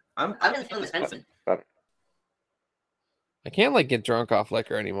it. Yeah, I'm really feeling Wisconsin. I can't like get drunk off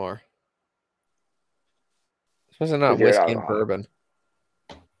liquor anymore. Especially not 'Cause you're whiskey and alcoholic. bourbon.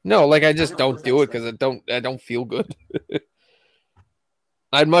 No, like I just don't do it because I don't feel good.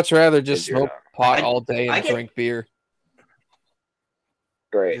 I'd much rather just 'Cause you're smoke not- pot I- all day I and get- drink beer.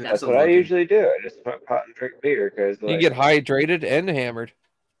 Great. Dude, That's that's what I looking- usually do. I just smoke pot and drink beer because You like, get hydrated and hammered.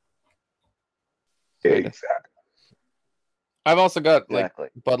 kinda. exactly. I've also got like Exactly.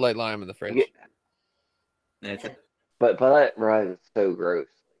 Bud Light Lime in the fridge. Yeah. That's it. But that rhyme is so gross.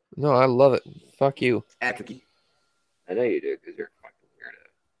 No, I love it. Fuck you. Cookie. I know you do because you're a fucking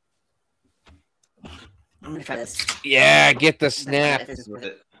weirdo. I'm gonna try this. Yeah, get the snap. This is worth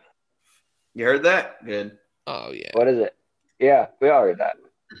it. You heard that? Good. Oh yeah. What is it? Yeah, we all heard that.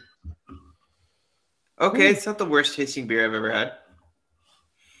 Okay, it's not the worst tasting beer I've ever had.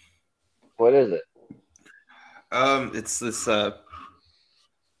 What is it? It's this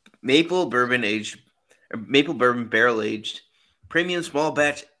maple bourbon barrel aged premium small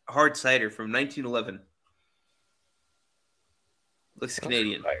batch hard cider from 1911. Looks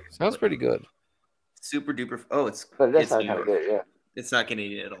Canadian. Sounds pretty good. Super duper. Oh, it's But that it's sounds New kind of York. good, yeah. It's not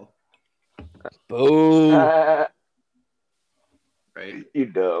Canadian at all, Boom. right? You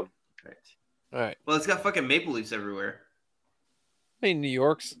dumb. Right. All right. Well, it's got fucking maple leaves everywhere. I mean,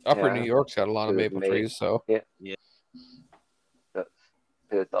 Upper Yeah. New York's got a lot of It was maple made- trees, so It's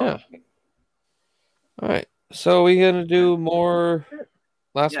all. Yeah. all right. So we gonna do more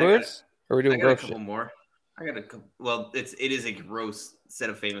last Yeah, I got words, or are we I doing got a gross couple shit? more. I got a couple. Well, it is a gross set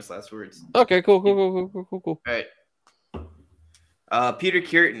of famous last words. Okay, cool. All right. Peter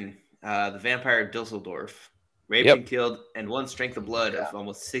Kürten, the vampire of Dusseldorf, raped Yep. and killed and won strength of blood of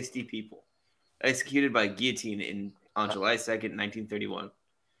almost 60 people. Executed by guillotine on July 2nd, 1931.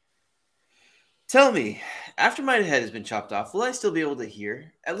 Tell me, after my head has been chopped off, will I still be able to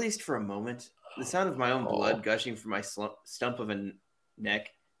hear, at least for a moment, the sound of my own blood gushing from my stump of a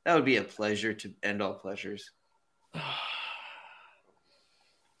neck? That would be a pleasure to end all pleasures.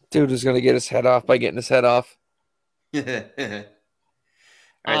 Dude is gonna get his head off by getting his head off. All right,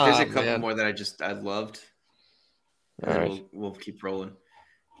 there's a couple man. more that I loved. All And right. we'll keep rolling.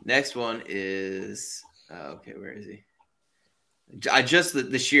 Next one is okay. Where is he?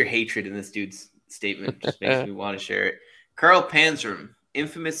 The sheer hatred in this dude's statement just makes me want to share it. Karl Panzram,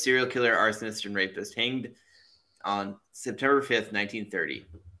 infamous serial killer, arsonist, and rapist, hanged on September 5th, 1930.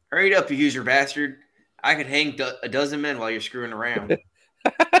 Hurry up, you user bastard! I could hang a dozen men while you're screwing around.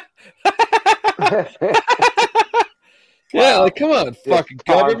 Yeah, Wow. like come on, Just fucking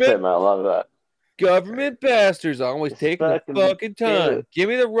taunts government. him, I love that. Government bastards always Just taking the fucking fucking do time. it. Give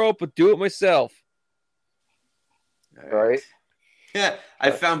me the rope, but do it myself. All Right. Yeah,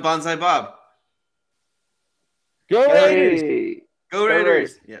 I found Bonsai Bob. Go Raiders! Hey, Go Go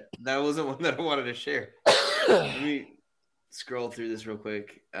Raiders! Yeah, that wasn't one that I wanted to share. Let me scroll through this real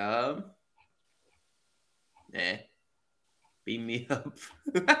quick. Beam me up.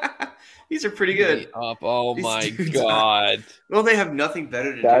 These are pretty good. Up. Oh These my dudes god. Well, they have nothing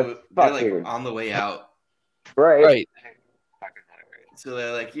better to That's do. They're like fucking- on the way out. Right. Right. Fucking hilarious. So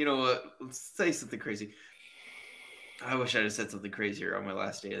they're like, you know what? Let's say something crazy. I wish I'd have said something crazier on my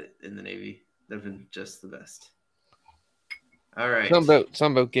last day in the Navy. That'd have been just the best. All right.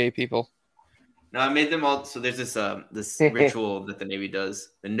 Some about gay people. Now I made them all. So there's this this ritual that the Navy does,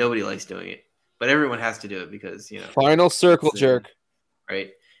 and nobody likes doing it, but everyone has to do it because Final circle it's, jerk.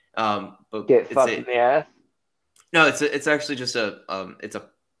 right? But Get it's fucked in the ass. no, it's actually just a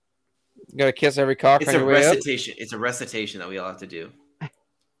You gotta kiss every cock it's on a your way out. recitation. It's a recitation that we all have to do. Yeah,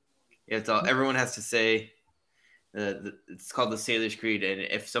 it's all everyone has to say. It's called the Sailor's Creed, and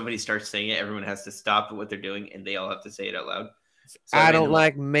if somebody starts saying it, everyone has to stop what they're doing, and they all have to say it out loud. So I made don't them-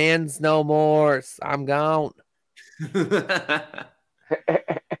 like men's no more. I'm gone.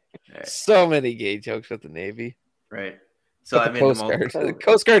 So many gay jokes with the Navy. right. So But I the made them Coast all. Guard. The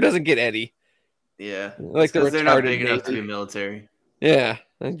Coast Guard doesn't get any. Yeah, Like the because they're not retarded big enough to Navy. be military. Yeah,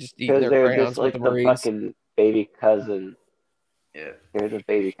 they just eating Because their they're crayons just like with the the Marines. fucking baby cousin. Yeah. They're the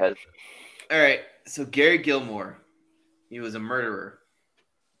baby cousin. All right. So Gary Gilmore, he was a murderer.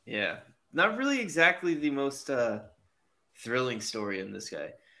 Yeah, not really exactly the most thrilling story in this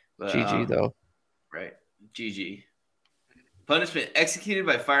guy. But, GG though. Right. GG. Punishment executed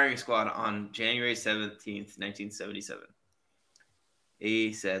by firing squad on January 17th, 1977.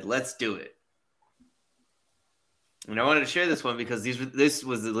 He said, "Let's do it." And I wanted to share this one because this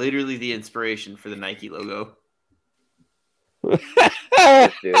was literally the inspiration for the Nike logo.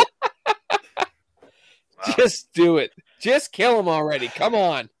 Dude. Just do it. Just kill him already. Come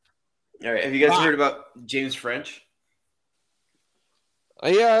on. All right. Have you guys heard about James French?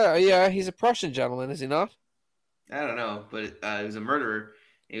 Yeah. He's a Prussian gentleman, is he not? I don't know, but he was a murderer.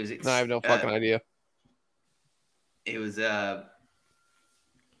 He was No, I have no fucking idea. He was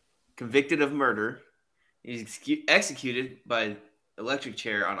convicted of murder. He was executed by electric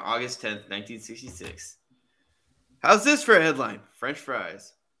chair on August 10th, 1966. How's this for a headline? French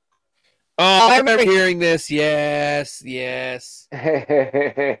fries. Oh, I remember hearing this. Yes.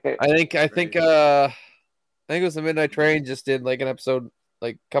 I think it was the Midnight Train just did like an episode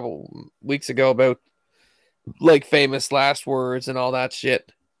like a couple weeks ago about like famous last words and all that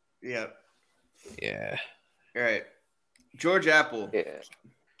shit. Yeah. Yeah. All right. George Apple Yeah.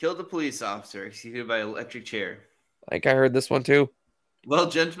 killed a police officer executed by electric chair. I think I heard this one too. Well,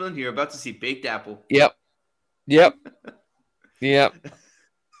 gentlemen, you're about to see baked apple. Yep.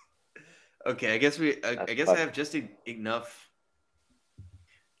 Okay, I guess That's I have just enough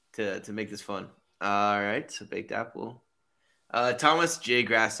to make this fun. All right, so baked apple. Thomas J.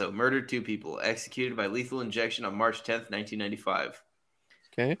 Grasso murdered 2 people, executed by lethal injection on March 10th, 1995.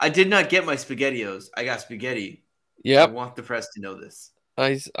 Okay. I did not get my SpaghettiOs. I got spaghetti. I Yep. want the press to know this.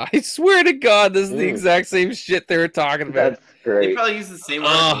 I swear to God, this is the Mm. exact same shit they were talking about. That's They great. probably use the same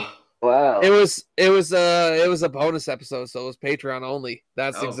Ah. article. Wow. It was a bonus episode, so it was Patreon only.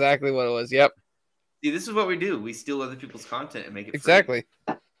 That's Oh. exactly what it was. Yep. See, this is what we do. We steal other people's content and make it free. Exactly.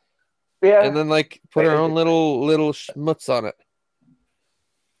 Yeah. And then like put our own little schmutz on it.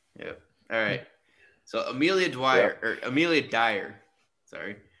 Yeah. All right. So Amelia Dyer,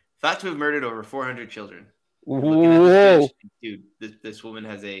 sorry, thought to have murdered over 400 children. Looking at Whoa. this bitch, dude, this woman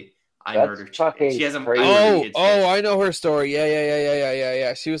has a I That's murder. fucking She has a crazy. I murder Oh, kids oh, fetish. I know her story.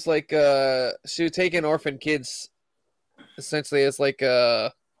 Yeah. She was like she was taking orphan kids essentially as like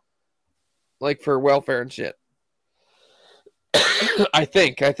for welfare and shit. I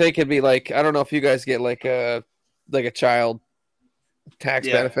think it'd be like, I don't know if you guys get like a child tax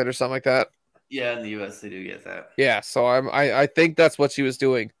Yeah. benefit or something like that. Yeah, in the U.S. they do get that. Yeah, so I think that's what she was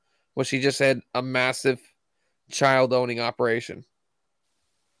doing. Was she just had a massive child owning operation.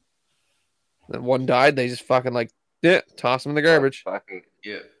 Then one died, they just fucking like toss them in the garbage. Fucking.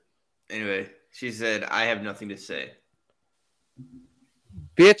 Yeah. Anyway, she said, "I have nothing to say."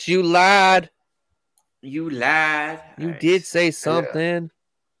 Bitch, you lied. You lied. You All right. did say something.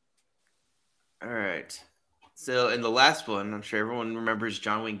 All right. So in the last one, I'm sure everyone remembers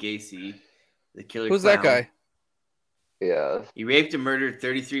John Wayne Gacy, the killer. Who's that clown. guy? Yeah. He raped and murdered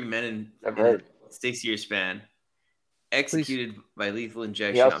 33 men in I've a heard. 6-year span. Executed by lethal He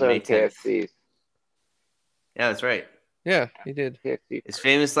injection on also May had 10th. KFC. Yeah, that's right. Yeah, he did. KFC. His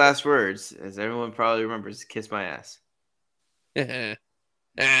famous last words, as everyone probably remembers, "Kiss my ass."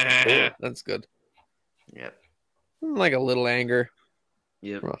 That's good. Yep. Like a little anger.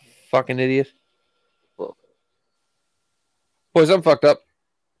 Yep. I'm a fucking idiot. Well. Boys, I'm fucked up.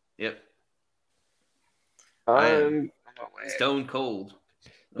 Yep. I am I'm away. stone cold.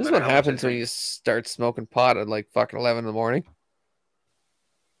 No This is matter what how much I happens when drink. you start smoking pot at like fucking 11 in the morning.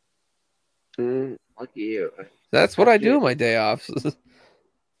 Lucky you. That's what I do on my day off.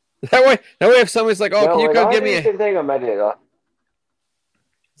 That way, if somebody's like, "Oh, No, can you like, come I give do me the a," same thing on my day off.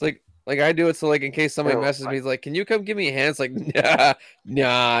 it's like I do it so like in case somebody No, messes me, he's like, "Can you come give me a hand?" It's like,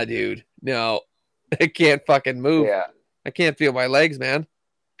 nah, dude, no, I can't fucking move. Yeah. I can't feel my legs, man.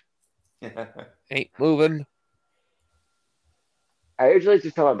 Ain't moving. I usually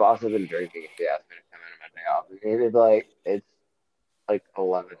just tell my boss I've been drinking if they ask me to come in on my day off. And he'd be like, it's like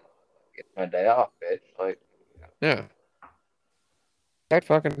 11. It's my day off, bitch. Like, Yeah, start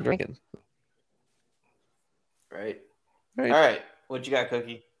fucking drinking. Right. Right. All right. What you got,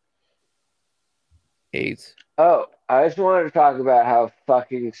 Cookie? 8. oh, I just wanted to talk about how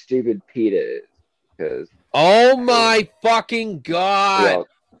fucking stupid PETA is. Because, Oh my fucking you god! know,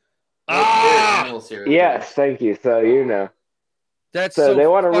 Ah, Animal serial yes, killers. thank you. So, you know. that's So they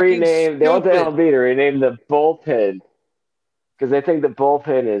want to fucking rename, they want the stupid. MLB to rename the bullpen. Because they think the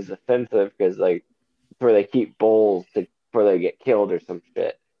bullpen is offensive because, like, it's where they keep bulls before they get killed or some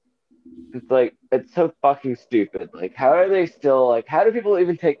shit. It's like, it's so fucking stupid. Like, how are they still, like, how do people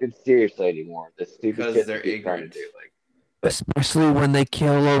even take them seriously anymore? The stupid Because shit they're they keep trying to ignorant. do. Like, Especially when they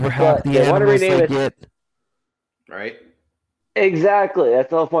kill over half But the they wanna animals rename they it- get. Right. exactly. That's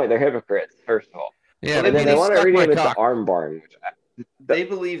the whole point. They're hypocrites, first of all. Yeah, And And then they want to suck my rename it cock. the Arm Barn, which They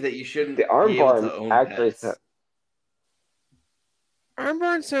believe that you shouldn't the Arm be able Barn to own actually pets. Arm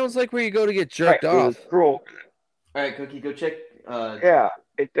burn sounds like where you go to get right, jerked off. it's cruel. All right, Cookie, go check. Yeah,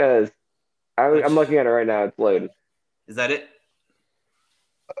 it does. Which- I'm looking at it right now. It's loading. Is that it?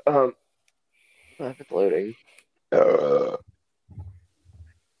 If it's loading. That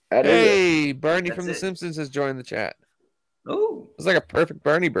is it. Hey, Barney That's from The it. Simpsons has joined the chat. Oh, It's like a perfect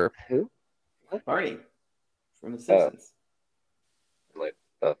Barney burp. Who? Barney from The Simpsons. Like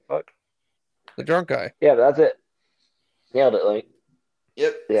the fuck? The drunk guy. Yeah, but that's it. Nailed it, Link.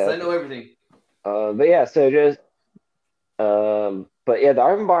 Yep. Yeah. So I know everything. But yeah, so just but yeah, the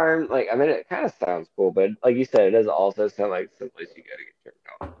Arm Barn, like, I mean, it kind of sounds cool, but like you said, it does also sound like some place you go to get jerked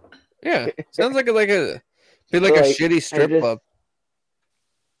off. Yeah, sounds like a be like Like, a shitty strip just- club.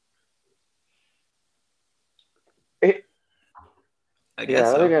 I Yeah, guess I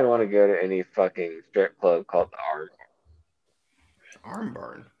don't so. think I'd want to go to any fucking strip club called the Arm Barn. Arm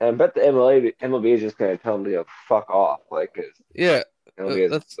Barn. And I bet the MLB is just going to tell them to go fuck off, like, because Yeah, MLB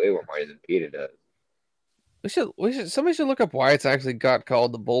has that's- way more money than PETA does. somebody should look up why it's actually got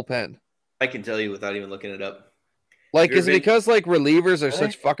called the bullpen. I can tell you without even looking it up. Like, Have you is it ever been- because like relievers are Really?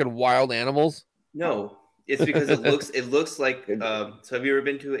 such fucking wild animals? No, it's because it looks like. So have you ever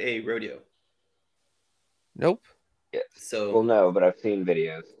been to a rodeo? Nope. Yes. So, Well, no, but I've seen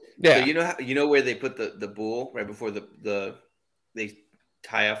videos. Yeah. so you know where they put the bull right before they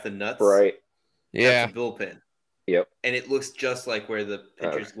tie off the nuts. Right. Yeah. That's a bullpen. Yep. And it looks just like where the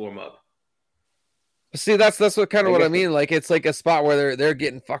pitchers warm up. See, that's what kind of I what I guess mean. Like, it's like a spot where they're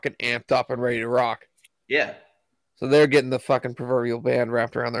getting fucking amped up and ready to rock. Yeah. So they're getting the fucking proverbial band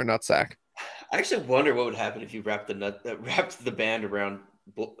wrapped around their nutsack. I actually wonder what would happen if you wrapped the band around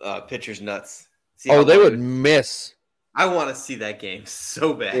pitchers' nuts. See how Oh, they long would it miss. I want to see that game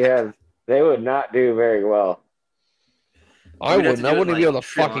so bad. Yeah, they would not do very well. I We'd have wouldn't. to I do it wouldn't like be able to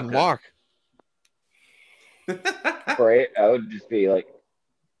Sri fucking Lanka. walk. Right? I would just be like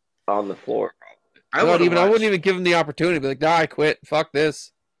on the floor. I want to I wouldn't even give them the opportunity. Be like, nah, I quit. Fuck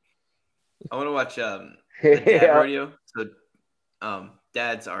this. I want to watch the dad Yeah. rodeo. So,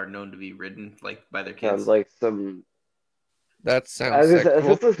 dads are known to be ridden like by their kids. Sounds like some. That I sounds was gonna say,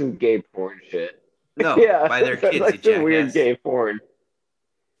 sexual. this is some gay porn shit. No, Yeah, by their sounds kids, like you some weird jackass. gay porn.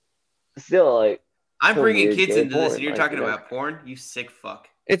 Still, like, I'm some bringing weird kids gay into this, porn, and you're like, talking you know. about porn. You sick fuck.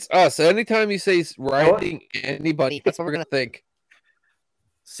 It's us. Anytime you say riding anybody, that's what we're gonna think.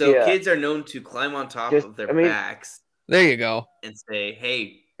 So Yeah. kids are known to climb on top Just- of their I mean- backs There you go. and say,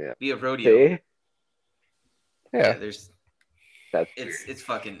 "Hey, Yeah. be a rodeo." see, Yeah. There's that's weird. it's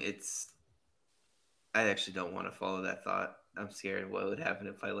fucking it's. I actually don't want to follow that thought. I'm scared of what would happen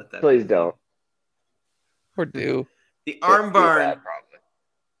if I let that. Please be a thing. don't. Or do. The arm Too barn. bad, probably.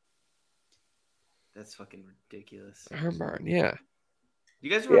 That's fucking ridiculous. Arm barn. Yeah. You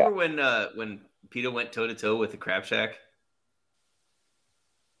guys remember when PETA went toe to toe with the Crab Shack?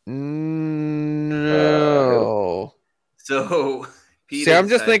 No. So PETA See, I'm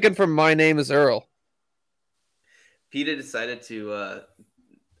just decided- thinking from My Name is Earl. PETA decided to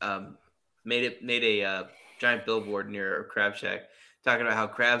made a giant billboard near a crab shack, talking about how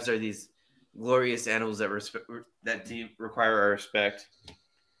crabs are these glorious animals that require our respect.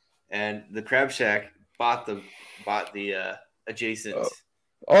 And the Crab Shack bought the adjacent.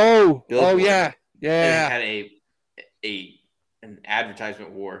 Oh, Billboard. yeah. And it had an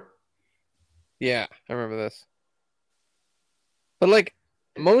advertisement war. Yeah, I remember this. But like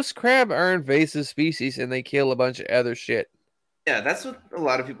most crab are invasive species and they kill a bunch of other shit. Yeah, that's what a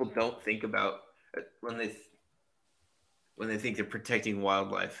lot of people don't think about when they think they're protecting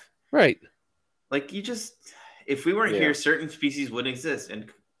wildlife. Right. Like if we weren't here, certain species wouldn't exist,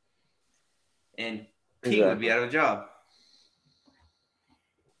 and Pete would be out of a job.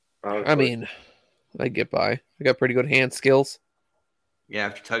 I mean, I get by. I got pretty good hand skills. Yeah,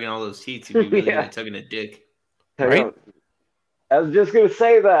 after tugging all those teeth, you'd be really good at tugging a dick. Right? I was just gonna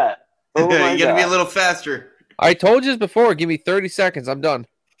say that. Oh my you gotta be a little faster. I told you this before. Give me 30 seconds. I'm done.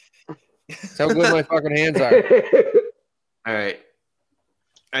 That's how good my fucking hands are. All right.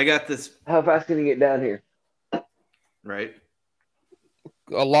 I got this. How fast can you get down here? Right.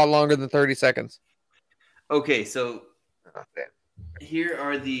 A lot longer than 30 seconds. Okay, so here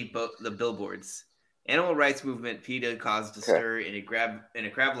are the billboards. Animal rights movement PETA caused a stir in a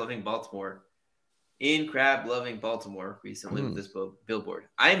crab-loving Baltimore. In crab-loving Baltimore recently with this billboard.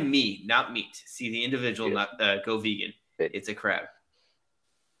 I'm me, not meat. See the individual, not go vegan. It's a crab.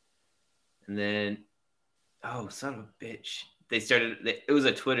 And then, oh, son of a bitch. It was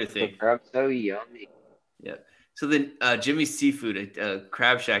a Twitter thing. The crab's so yummy. Yeah. So then Jimmy's Seafood, a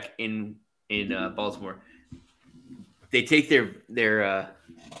crab shack in Baltimore, they take their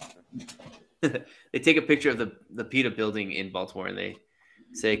they take a picture of the PETA building in Baltimore and they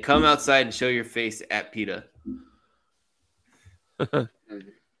say, "Come outside and show your face at PETA." And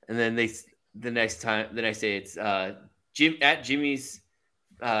then the next day it's at Jimmy's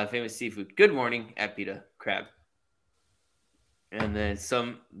famous seafood. Good morning at PETA crab. And then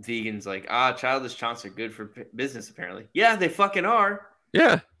some vegans like, childish chomps are good for business apparently. Yeah, they fucking are.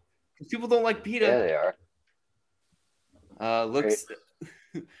 Yeah. People don't like PETA. Yeah, they are.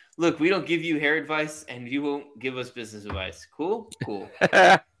 Look, we don't give you hair advice, and you won't give us business advice. Cool.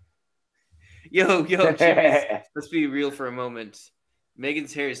 Yo, Jimmy's, let's be real for a moment.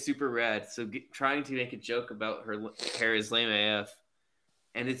 Megan's hair is super rad, so trying to make a joke about her hair is lame AF.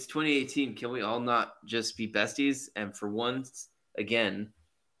 And it's 2018. Can we all not just be besties? And for once, again,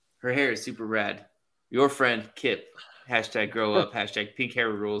 her hair is super rad. Your friend, Kip. Hashtag grow up. Hashtag pink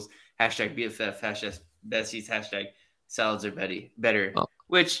hair rules. Hashtag BFF. Hashtag besties. Hashtag salads are better. Oh.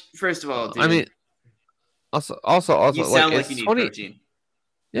 Which, first of all, dude, I mean, also, you sound like you need protein.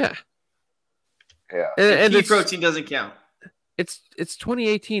 Yeah. Yeah. And pea protein doesn't count. It's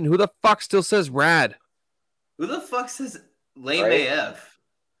 2018. Who the fuck still says rad? Who the fuck says lame AF?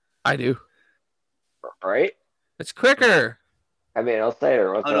 I do. Right? It's quicker. I mean, I'll say it.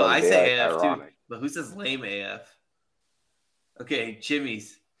 Oh, no, I say AF too. But who says lame AF? Okay,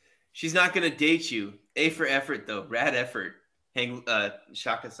 Jimmy's. She's not going to date you. A for effort, though. Rad effort. Hang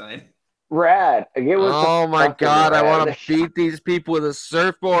Shaka sign. Rad. Oh, my God. I want to beat these people with a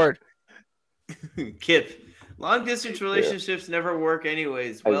surfboard. Kip. Long-distance relationships never work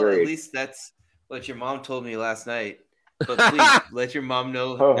anyways. Well, at least that's what your mom told me last night. But please, let your mom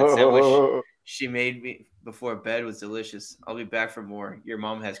know that sandwich she made me before bed was delicious. I'll be back for more. Your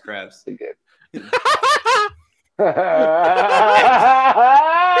mom has crabs. Your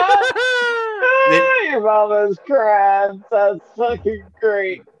mom has crabs. That's fucking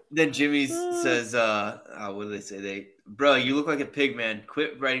great. Then Jimmy says, what do they say? Bro, you look like a pig, man.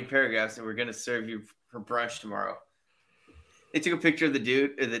 Quit writing paragraphs and we're going to serve you for brunch tomorrow. They took a picture of the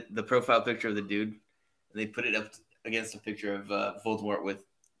dude, or the profile picture of the dude, and they put it up against a picture of Voldemort with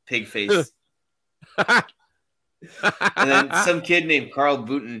pig face. And then some kid named Carl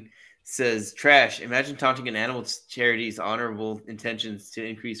Booten says, trash. Imagine taunting an animal charity's honorable intentions to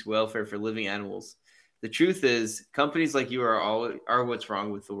increase welfare for living animals. The truth is, companies like you are what's wrong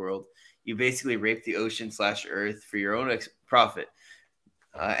with the world. You basically rape the ocean / earth for your own profit.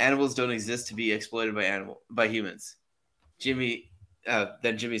 Animals don't exist to be exploited by humans.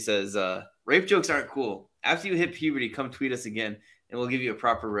 Then Jimmy says, rape jokes aren't cool. After you hit puberty, come tweet us again, and we'll give you a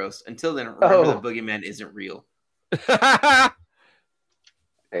proper roast. Until then, remember the boogeyman isn't real.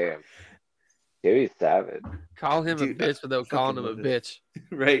 Damn. Jimmy's savage. Call him a bitch without calling him a bitch.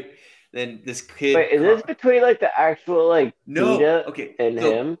 Right. Then this kid. Wait, is this between like the actual no? PETA okay, and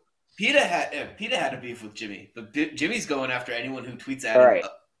him? PETA had a beef with Jimmy, but Jimmy's going after anyone who tweets at him.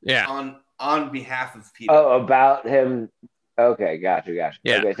 Yeah. On behalf of PETA. Oh, about him. Okay, gotcha. Yeah.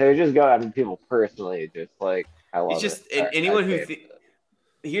 Okay, so he's just going after people personally, just like I love it's just it. anyone who.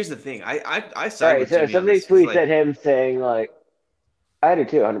 Here's the thing. I side with so Jimmy somebody tweets at him saying like, "I do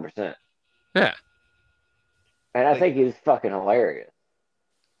too, 100%." Yeah. And I think he's fucking hilarious.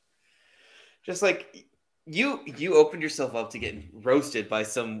 Just like you opened yourself up to getting roasted by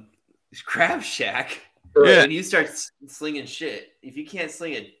some crab shack. Yeah. And you start slinging shit. If you can't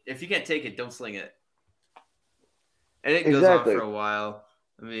sling it, if you can't take it, don't sling it. And it goes on for a while.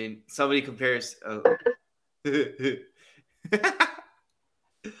 I mean, somebody compares. It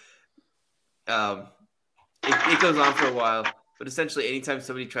goes on for a while, but essentially, anytime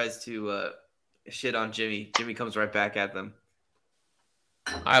somebody tries to shit on Jimmy comes right back at them.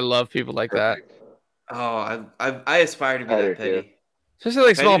 I love people like that. Oh, I aspire to be that petty. Too. Especially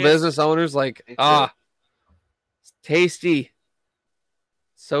like small business owners, like it's tasty,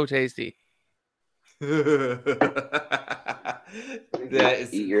 so tasty. That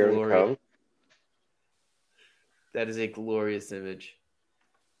is glorious. That is a glorious image.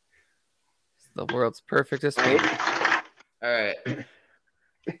 It's the world's perfectest. All right.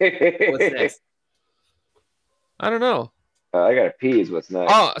 What's next? I don't know. I got to pee. What's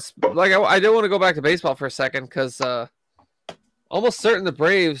next? Oh, like I do want to go back to baseball for a second because almost certain the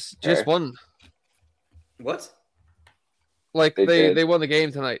Braves just won. What? Like they won the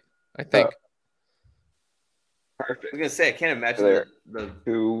game tonight, I think. Oh. Perfect. I was gonna say I can't imagine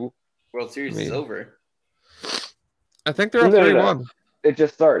the World Series is over. I think they're up 3-1. It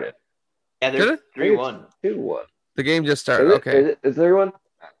just started. Yeah, they're 3-1. 2-1. The game just started. Okay. Is 3-1?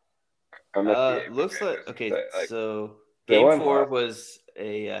 Looks like okay. So game 4 was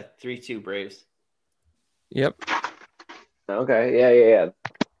a 3-2 Braves. Yep. Okay.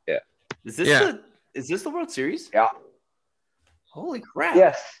 Yeah. Is this the World Series? Yeah. Holy crap!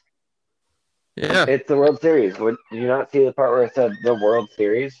 Yes. Yeah. It's the World Series. Did you not see the part where it said the World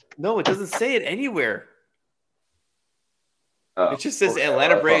Series? No, it doesn't say it anywhere. Oh, it just says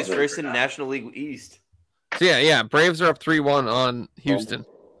Atlanta Braves first in National League East. So yeah. Braves are up 3-1 on Houston.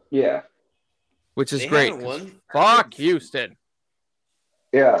 Yeah. Which is They great. Fuck Houston.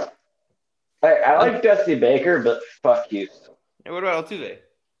 Yeah. I like Dusty Baker, but fuck Houston. And what about Altuve?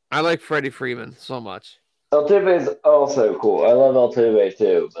 I like Freddie Freeman so much. Altuve is also cool. I love Altuve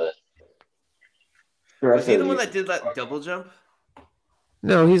too, but was he the one that did that double jump?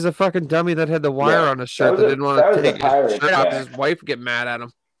 No, he's a fucking dummy that had the wire on his shirt that didn't want to take his shirt off. His wife would get mad at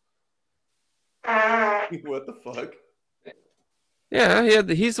him. What the fuck? Yeah,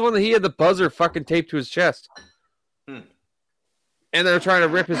 he's the one that he had the buzzer fucking taped to his chest. And they were trying to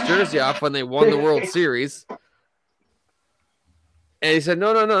rip his jersey off when they won the World Series. And he said,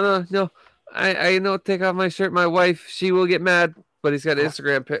 no. I know, take off my shirt. My wife, she will get mad. But he's got an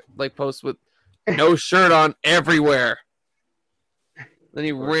Instagram post with no shirt on everywhere. Then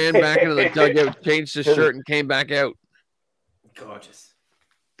he ran back into the dugout, changed his shirt, and came back out. Gorgeous.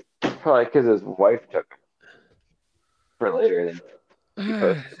 Probably because his wife took him for later.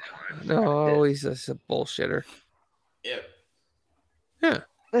 No, he's just a bullshitter. Yep. Yeah.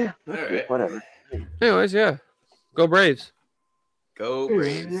 Yeah. All right. Whatever. Anyways, yeah. Go Braves. Go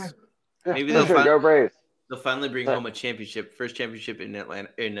Braves. Yeah. Maybe go Braves. They'll finally bring home a championship, first championship in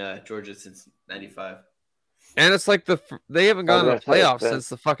Georgia since '95. And it's like they haven't gone to the playoffs since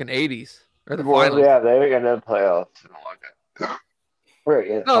the fucking 80s or the finals. Yeah, they haven't gone to the playoffs in a long time. Right,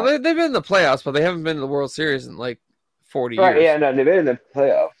 yeah, no, they've been in the playoffs, but they haven't been to the World Series in like 40 years. Right, yeah, no, they've been in the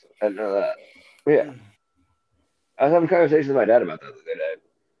playoffs. I know that. Yeah. I was having a conversation with my dad about that the other day.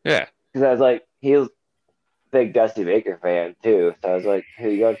 Yeah. Because I was like, he was a big Dusty Baker fan, too. So I was like, who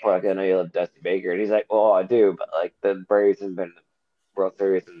you going for? Like, I know you love Dusty Baker. And he's like, well, I do, but like the Braves have been in the World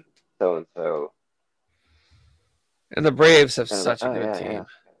Series and so. And the Braves have such a good team.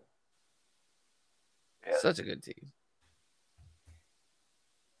 Yeah. Such a good team.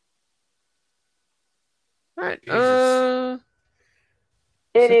 All right.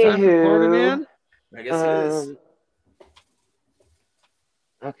 Anywho, I guess it is.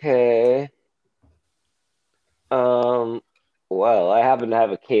 Okay. Well, I happen to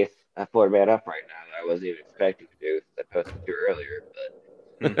have a case at Florida Man Up right now that I wasn't even expecting to do since I posted to earlier,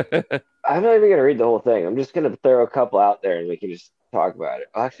 but I'm not even gonna read the whole thing. I'm just gonna throw a couple out there and we can just talk about it.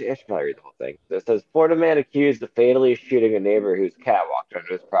 Actually, I should probably read the whole thing. So it says Florida man accused of fatally shooting a neighbor whose cat walked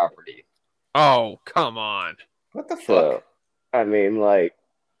onto his property. Oh, come on. What the fuck? So, I mean, like,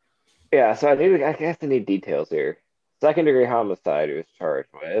 yeah, so I guess I need details here. Second-degree homicide he was charged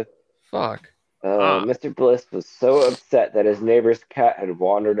with. Fuck. Mr. Bliss was so upset that his neighbor's cat had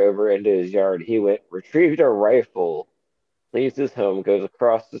wandered over into his yard. He went, retrieved a rifle, leaves his home, goes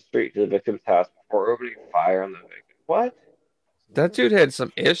across the street to the victim's house before opening fire on the victim. What? That dude had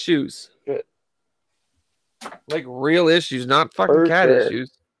some issues. Like real issues, not fucking cat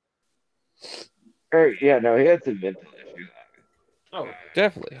issues. Yeah, no, he had some mental issues. Oh,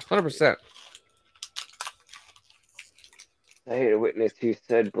 definitely. 100%. I had a witness who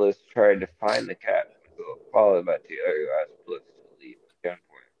said Bliss tried to find the cat when followed by two other guys who looks to leave at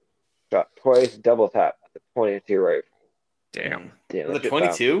gunpoint. Shot twice, double tap with the .22 rifle. Damn. Damn, The that shit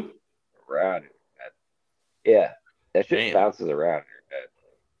 22? bounces around your head. Yeah, that shit Damn. bounces around your head.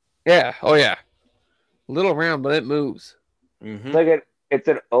 Yeah. Oh yeah. Little round, but it moves. Mm-hmm. It's like it's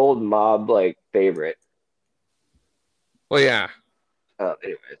an old mob like favorite. Well, yeah.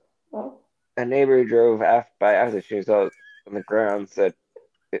 Anyways, a neighbor who drove by after the shooting saw on the ground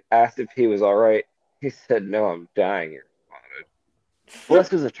asked if he was all right. He said, "No, I'm dying." He responded.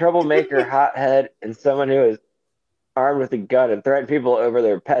 Bliss was a troublemaker, hothead, and someone who was armed with a gun and threatened people over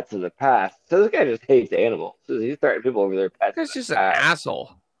their pets in the past. So this guy just hates animals. So he's threatened people over their pets. That's in just the an past.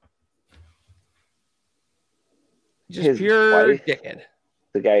 asshole. Just His pure wife- dickhead.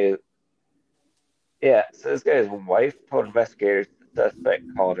 The guy who, yeah, so this guy's wife told investigators the suspect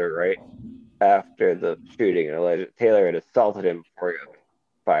called her right after the shooting and alleged Taylor had assaulted him before he opened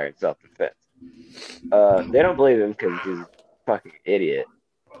fire in self-defense. They don't believe him because he's a fucking idiot.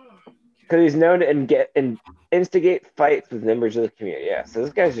 Because he's known to instigate fights with members of the community. Yeah, so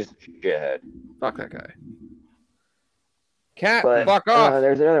this guy's just a shithead. Fuck that guy. Cat, But fuck off.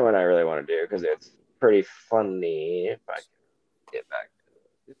 there's another one I really want to do because it's pretty funny. If I can get back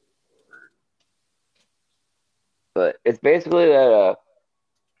to it. But it's basically that.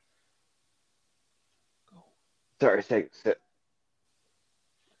 Sorry, It's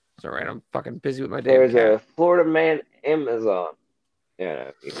all right. I'm fucking busy with my damn there's cat. a Florida man Amazon.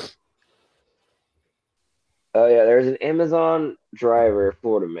 Yeah. Oh yeah, there's an Amazon driver,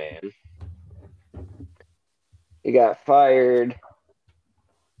 Florida man. He got fired.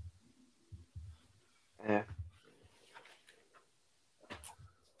 Yeah.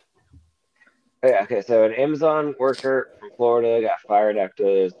 Oh, yeah, okay, so an Amazon worker from Florida got fired after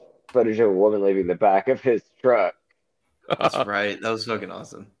there's footage of a woman leaving the back of his truck. That's right. That was fucking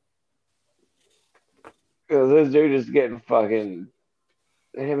awesome. Because this dude is getting fucking.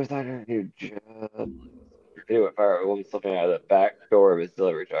 An Amazon new job. He went fire a woman slipping out of the back door of his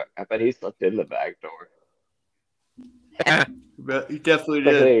delivery truck. I bet he slipped in the back door. But he definitely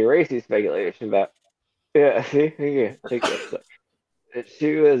Speculating racy speculation about. Yeah, see? Yeah, take that stuff. That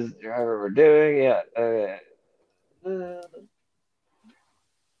she was driver we're doing, yeah.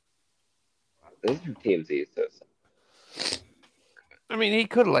 This is from TMZ, so. I mean, he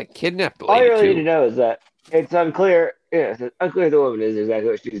could have like kidnapped the All lady you really too. need to know is that it's unclear. Yeah, it's unclear the woman is exactly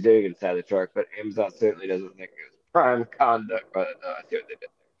what she's doing inside the truck, but Amazon certainly doesn't think it was prime conduct. But I see what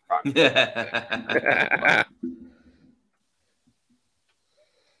they did there. Prime conduct.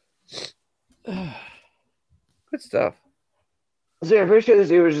 Good stuff. So yeah, I'm pretty sure this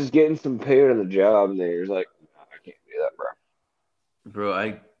dude was just getting some paid on the job, and he was like, "No, I can't do that, bro." Bro,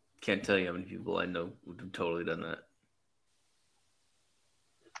 I can't tell you how many people I know would have totally done that.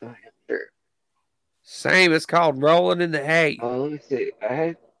 Oh, yeah, sure. Same. It's called rolling in the hay. Let me see.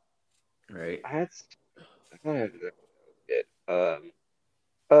 Right? I thought I had it.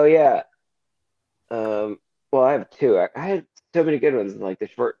 Oh yeah. Well, I have two. I had so many good ones in like the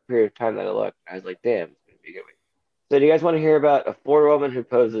short period of time that I looked. I was like, damn, it's gonna be a good one. So, do you guys want to hear about a Florida woman who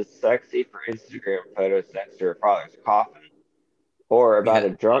poses sexy for Instagram photos next to her father's coffin, or about a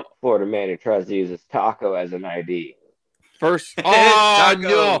drunk Florida man who tries to use his taco as an ID? First. Oh Taco.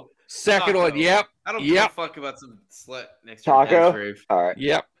 no. Second Taco. one. Yep. I don't give Yep. a fuck about some slut next to her dad's Taco. grave. All right.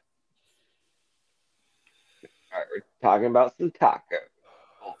 Yep. We're talking about some tacos.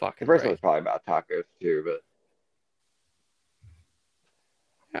 The Fucking first right. one's probably about tacos too, but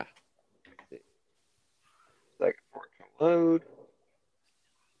Yeah. Like a fortune load.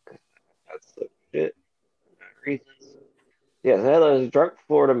 That's the shit. Reasons. Yeah, so a drunk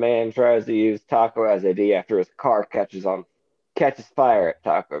Florida man tries to use taco as ID after his car catches fire at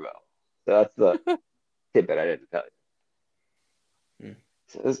Taco Bell. So that's the tidbit I didn't tell you. Hmm.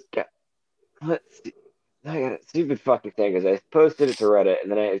 So this guy, let's see. I got a stupid fucking thing because I posted it to Reddit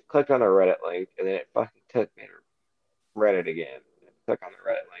and then I clicked on the Reddit link and then it fucking took me to Reddit again. I clicked on the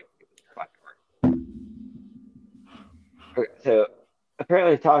Reddit link. It was fucking work. Okay, so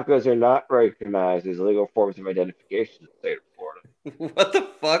apparently tacos are not recognized as legal forms of identification in the state of Florida. What the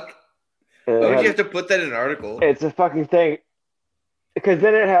fuck? And Why it would you has- have to put that in an article? It's a fucking thing. Because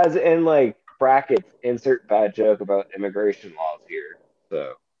then it has in like brackets, insert bad joke about immigration laws here.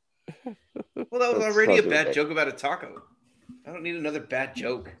 So Well, that was That's already a something bad that- joke about a taco. I don't need another bad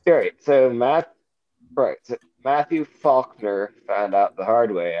joke. right. So Matthew Faulkner found out the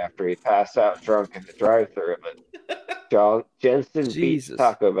hard way after he passed out drunk in the drive-thru at Jensen Beach Jesus.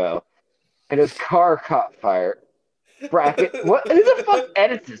 Taco Bell, and his car caught fire. Bracket. What? Who the fuck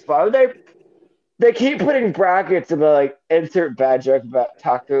edits this? Why would they? They keep putting brackets about like insert bad joke about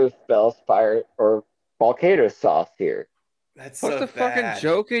Taco Bell's fire or volcano sauce here. That's What's so the fucking bad.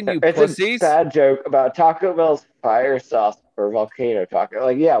 joking, you It's pussies? a bad joke about Taco Bell's fire sauce for volcano taco.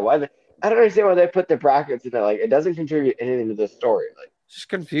 Like, yeah, I don't understand why they put the brackets in there. Like, it doesn't contribute anything to the story. Like, Just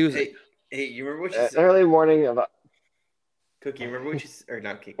confusing. Hey, you remember what you said? early morning of Cookie, remember what you or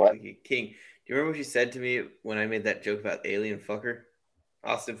not King, What? Cookie King? Do you remember what you said to me when I made that joke about alien fucker,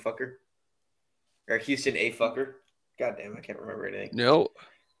 Austin fucker, or Houston a fucker? God damn, I can't remember anything. No.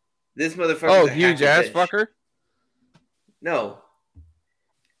 This motherfucker. Oh, huge ass fucker? No.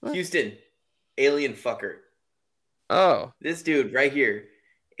 What? Houston, alien fucker. Oh. This dude right here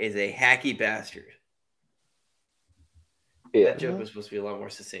is a hacky bastard. yeah, That joke was supposed to be a lot more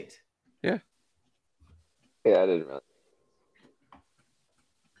succinct. yeah, I didn't know.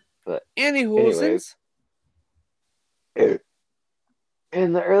 But Anyways. in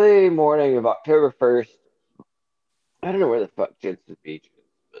the early morning of October 1st, I don't know where the fuck Jensen Beach is,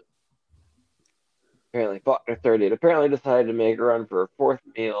 but apparently Faulkner 30 apparently decided to make a run for a fourth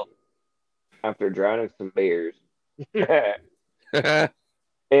meal after drowning some bears.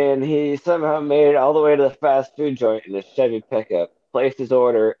 And he somehow made it all the way to the fast food joint in a Chevy pickup, placed his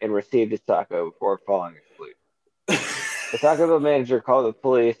order, and received his taco before falling asleep. The Taco Bell manager called the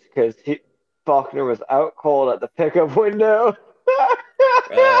police because Faulkner was out cold at the pickup window.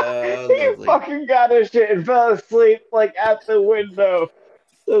 He Lovely. fucking got his shit and fell asleep like at the window.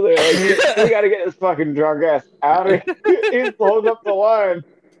 So they're like, we gotta get this fucking drunk ass out of here. He's holding up the line.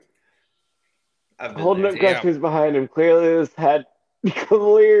 Holding up questions behind him. Clearly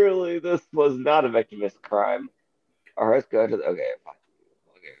this was not a victimless crime. Alright, let's go to the okay,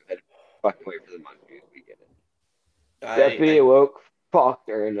 fucking wait for the monkeys. We get it. Deputy awoke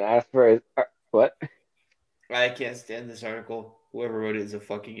Faulkner and asked for his what? I can't stand this article. Whoever wrote it is a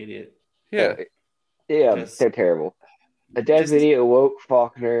fucking idiot. Yeah. Yeah, they're terrible. The deputy awoke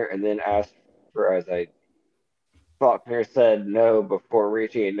Faulkner and then asked for his ID. Faulkner said no before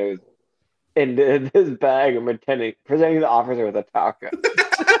reaching into his bag and presenting the officer with a taco.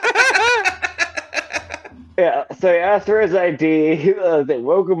 Yeah, so he asked for his ID. They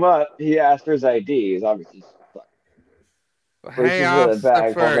woke him up. He asked for his ID. He's obviously Hey, with a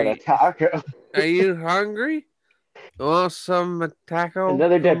bag holding a taco. Are you hungry? Want some taco?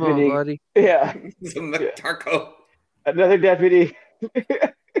 Another deputy. On, buddy. Yeah. Some taco. Another deputy.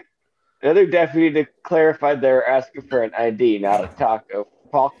 Another deputy clarified they were asking for an ID, not a taco.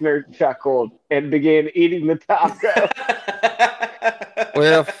 Faulkner chuckled and began eating the taco.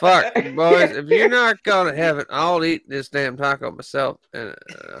 Well, fuck, boys. If you're not gonna have it, I'll eat this damn taco myself. And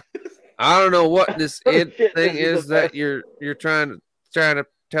I don't know what this thing is that you're trying to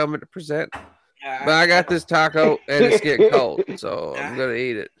tell me to present, but I got this taco and it's getting cold, so I'm gonna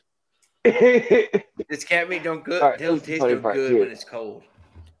eat it. This cat meat don't Right, taste no good when it's cold.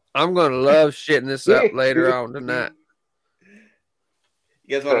 I'm gonna love shitting this up later on tonight.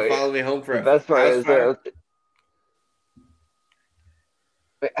 You guys want to follow me home for the best part is wait,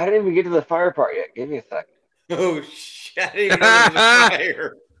 I didn't even get to the fire part yet. Give me a second. Oh shit! I didn't even know there was a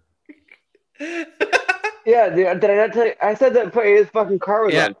fire. Yeah, dude, did I not tell you? I said that his fucking car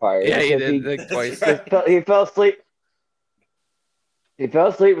was on fire. Yeah, he did like twice. He fell asleep. He fell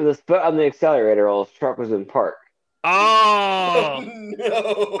asleep with his foot on the accelerator while his truck was in park. Oh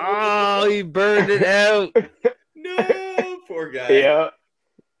no! Oh, he burned it out. No, poor guy. Yeah.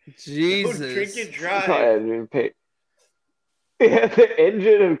 Jesus. Don't drink and drive. Yeah, the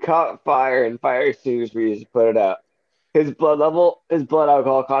engine had caught fire and fire extinguishers were used to put it out. His blood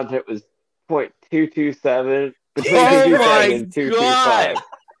alcohol content was 0.227 between 227 and 225.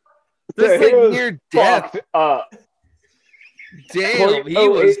 That's so like near death. Damn, he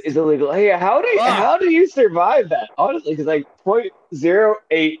was is illegal. Hey, how do you survive that? Honestly, because like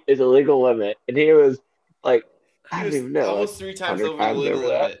 0.08 is a legal limit, and he was like, I don't even know, almost 3 times over the legal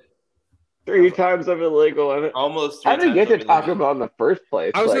limit. 3 times over the legal limit. Almost. How did you get to Taco Bell in the first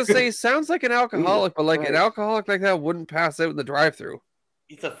place? I was gonna say, he sounds like an alcoholic, but like an alcoholic like that wouldn't pass out in the drive-thru.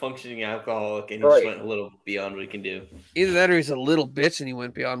 He's a functioning alcoholic, and he just went a little beyond what he can do. Either that, or he's a little bitch, and he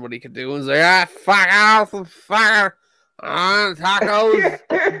went beyond what he could do, and was like, fuck off, fucker. Tacos.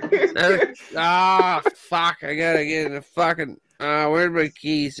 Fuck! I gotta get in the fucking. Where'd my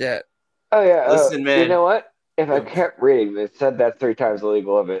keys at? Oh yeah. Listen, man. You know what? If I kept reading, it said that 3 times the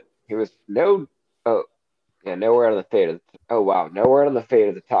legal limit. He was nowhere on the fate of. Nowhere on the fate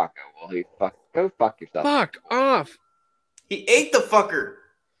of the taco. Well, go fuck yourself. Fuck off. He ate the fucker.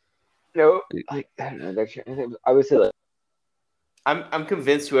 No, like I don't know. I would say like. I'm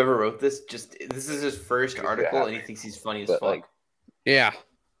convinced whoever wrote this this is his first article and he thinks he's funny as fuck. Like, yeah.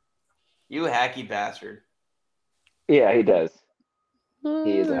 You hacky bastard. Yeah, he does.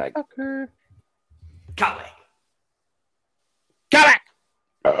 He is a hack. Callaway. Got it.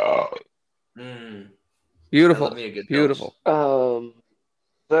 Mm. Beautiful. I love me a good Beautiful. So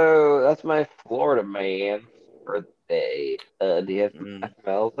that's my Florida man birthday. Do you have some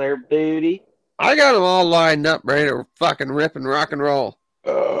smells there, booty? I got them all lined up, ready to fucking rip and rock and roll.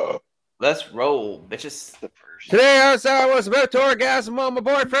 Let's roll, bitches. The first. Today, I was about to orgasm while my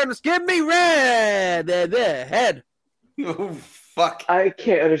boyfriend was giving me red the head. Oh, fuck. I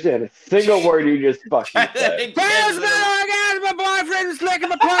can't understand a single word you just fucking said. First about to orgasm, my boyfriend was licking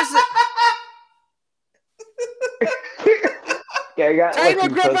my pussy. Okay, I got Tighten my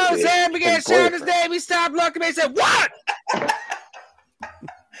lucky grip on his pussy hand, began and shouting his boyfriend. name. He stopped looking at me and said, "What?"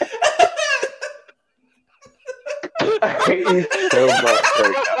 I hate you so much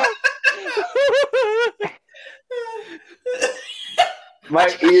right now. My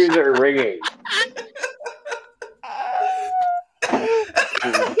ears are ringing.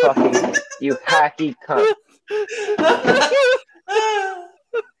 You hacky cunt.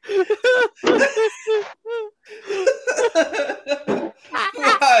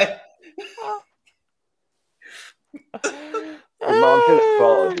 Why? Your mom should have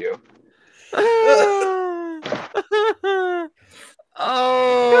swallowed you.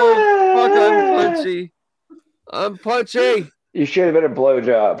 Oh, fuck, I'm punchy. I'm punchy. You should have been a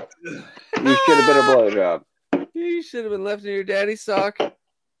blowjob. You should have been a blowjob. You should have been left in your daddy's sock.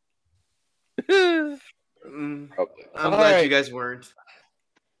 I'm Probably. glad right. you guys weren't.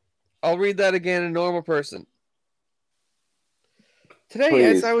 I'll read that again in a normal person. Today,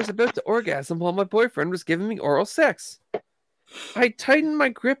 Please. as I was about to orgasm while my boyfriend was giving me oral sex, I tightened my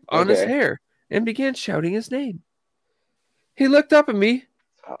grip on his Okay. hair and began shouting his name. He looked up at me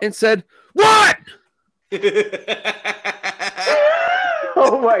and said, "What?"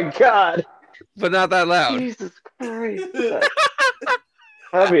 Oh my god. But not that loud. Jesus Christ.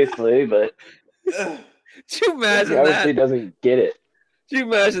 Obviously, but Could you he imagine obviously that? doesn't get it. Could you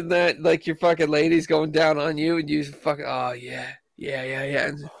imagine that? Like your fucking lady's going down on you and you fucking, oh yeah.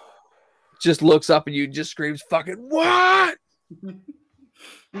 And just looks up and you just screams, fucking, "What?"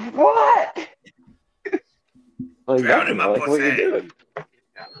 What? Like, Drowning my like what pussy. you're doing.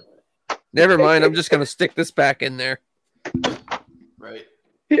 Never mind. I'm just going to stick this back in there. Right.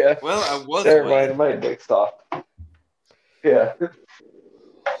 Yeah. Well, I was Never waiting. mind, my dick stopped. Yeah.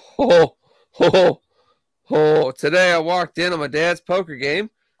 Oh, today I walked in on my dad's poker game.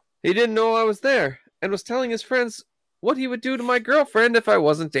 He didn't know I was there and was telling his friends what he would do to my girlfriend if I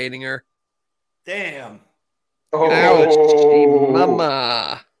wasn't dating her. Damn. Ouch,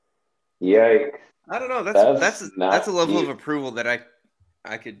 mama. Yikes. I don't know. That's That's a not level cute. of approval that I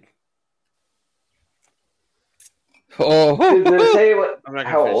could. Did they Oh, say what, I'm not gonna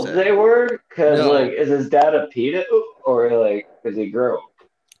how finish old that. they were? Because, No. like, is his dad a pedo? Or, like, is he grown?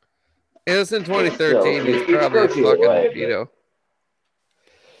 it was in 2013. He's Still, probably a it's gross fucking either way, pedo.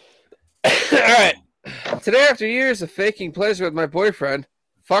 All right. Today, after years of faking pleasure with my boyfriend,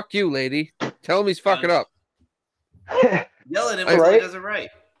 fuck you, lady. Tell him he's fucking up. Yell at him I- until he right? does it right.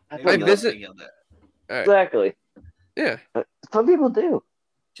 Maybe I yell visit- at him, yell at him. All right. Exactly. Yeah. Some people do.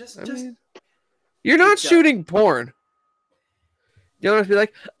 Just I mean, you're not Good job. shooting porn. You don't have to be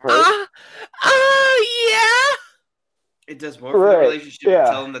like, Right? yeah. it does more for the Right, relationship yeah.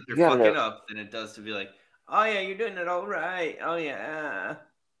 to tell them that they're Yeah, fucking no. up than it does to be like, oh yeah, you're doing it all right. Oh yeah.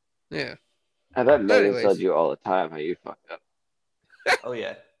 Yeah. I bet Megan Anyways. tells you all the time how you fucked up. Oh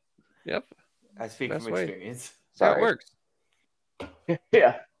yeah. Yep. I speak Best from way. experience. That's how it Sorry. works.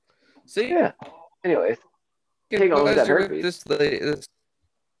 Yeah. See? Yeah. Anyways. Get Take on with that pleasure with herpes. this lady.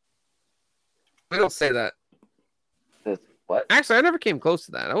 We don't say that. This, what? Actually, I never came close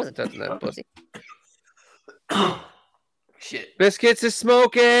to that. I wasn't touching that pussy. Shit. Biscuits is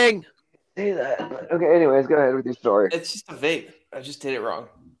smoking. Say that. Okay, anyways, go ahead with your story. It's just a vape. I just did it wrong.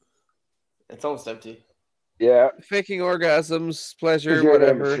 It's almost empty. Yeah. Faking orgasms, 'cause pleasure, you're an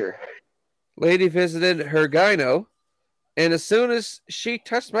whatever. amateur. Lady visited her gyno, and as soon as she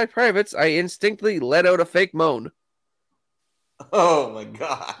touched my privates, I instinctively let out a fake moan. Oh my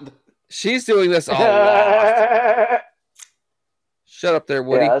god. She's doing this a lot. Shut up there,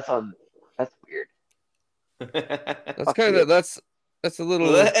 Woody. Yeah, that's weird. That's kind of that's a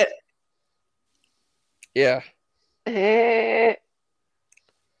little yeah. Eh.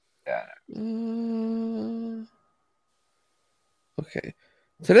 Okay.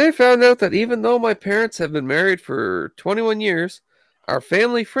 Today I found out that even though my parents have been married for 21 years, our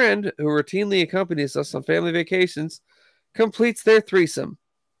family friend, who routinely accompanies us on family vacations, completes their threesome.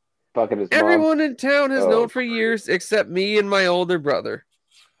 Fucking his mom. Everyone in town has Oh, known for years except me and my older brother.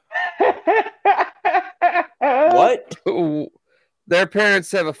 What? Ooh, their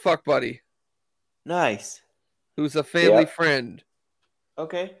parents have a fuck buddy. Nice. who's a family Yep. friend.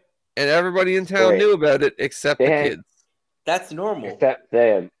 Okay. And everybody in town Great. knew about it except the Dan. kids. That's normal. Except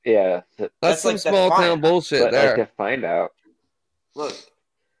them. Yeah. That's That's some like- that's small fine. town bullshit But there. like to find out. Look,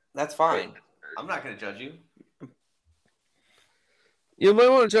 that's fine. I'm not going to judge you. You might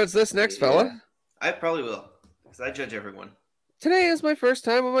want to judge this next fella. I probably will. Because I judge everyone. Today is my first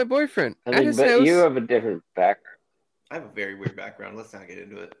time with my boyfriend I at mean, his but house. you have a different background. I have a very weird background. Let's not get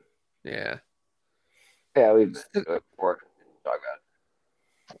into it. Yeah. Yeah, we've been through it before. Talk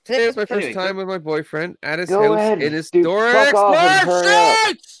about Today is my first Anyway, time with my boyfriend at his Go house ahead, in his dude, Dora fuck off and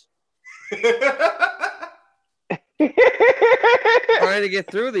hurry Explorer it. trying to get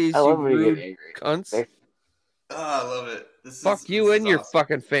through these, I you love when you rude get angry. cunts. Oh, I love it. Fuck you and your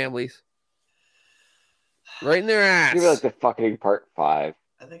fucking families. Right in their ass. Give me like the fucking part 5.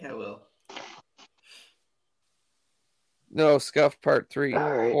 I think I will. No, Scuff Part 3.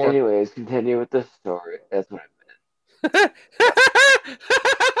 All right. 4. Anyways, continue with the story. That's what I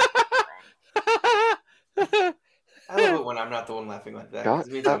I love it when I'm not the one laughing like that. 'Cause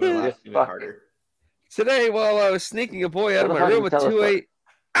it means Don't I'm going to stop laugh just even fucking- harder. Today, while I was sneaking a boy out of my Tell the room at fucking 2 a.m.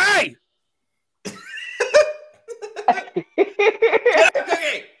 Hey! meant.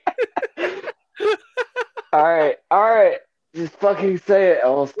 Okay. All right. Just fucking say it. I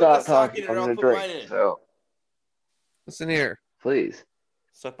will stop a sock talking. in it I'm or I'll gonna put drink. mine in. So Listen here. please.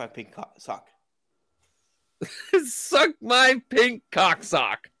 Suck my pink sock. Suck my pink cock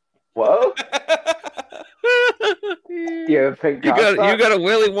sock. Whoa. You have a pink You cock got sock? a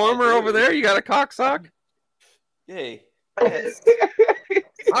willy warmer over there? You got a cock sock? Yay.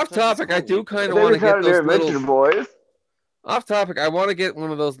 Off topic, I do kind of They want to found get a new those little. invention, boys. Off topic, I want to get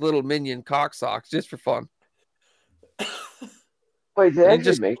one of those little minion cock socks just for fun. Wait, they And actually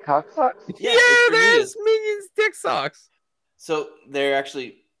just- make cock socks? Yeah, it's for there's Minions. minions dick socks. So they're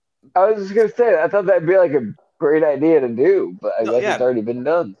actually I was just gonna say, I thought that'd be like a great idea to do, but I No, guess yeah. it's already been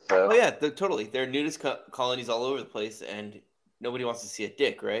done. So Oh yeah, totally. There are nudist colonies all over the place, and nobody wants to see a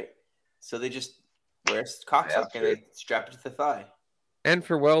dick, right? So they just wear a cock Yeah, sock and true. they strap it to the thigh. And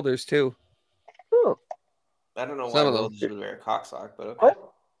for welders, too. Oh, I don't know why Some of them. welders would wear a cock sock, but okay.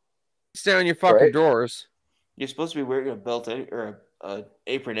 what? It's down your fucking Right. drawers. You're supposed to be wearing a belt or a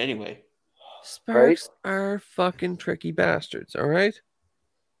apron anyway. Sparks are fucking tricky bastards, all right?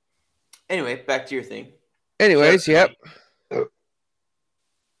 Anyway, back to your thing. Anyways, So- yep.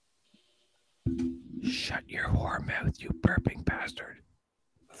 Shut your whore mouth, you burping bastard.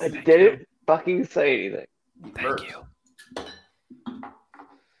 I didn't fucking say anything. Thank you.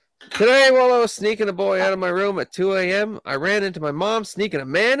 Today, while I was sneaking a boy out of my room at 2 a.m., I ran into my mom sneaking a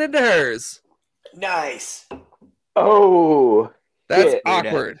man into hers. Nice. Oh, That's shit.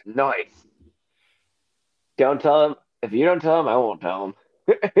 awkward. Nice. Don't tell him. If you don't tell him, I won't tell him.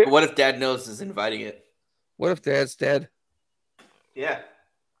 But what if Dad knows is inviting it? What if Dad's dead? Yeah.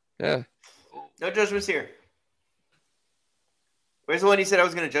 Yeah. No judgments here. Where's the one you said I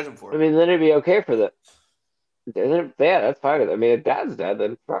was going to judge him for? I mean, then it'd be okay for the. Yeah, that's fine. I mean, if Dad's dead,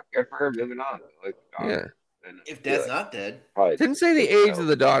 then fuck, good for her moving on. Like, Yeah. then If it'd be Dad's like, not dead. probably Didn't say the age of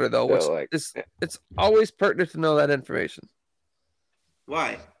the daughter, though, which So, like, is yeah. it's always pertinent to know that information.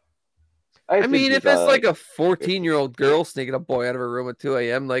 Why? I think mean, he's, if it's like a 14-year-old girl sneaking a boy out of her room at 2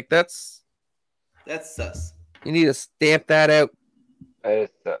 a.m., like that's That's sus. you need to stamp that out. I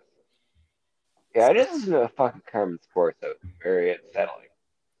just, yeah, I just listened to a fucking Carmen Sports that was very unsettling.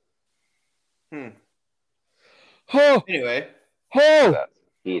 Ho Anyway, ho That's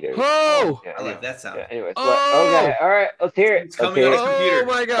heated. ho! Yeah, I like that sound. Yeah, anyways, Oh! okay, all right, let's hear it. It's Let's coming hear on it. his computer. Oh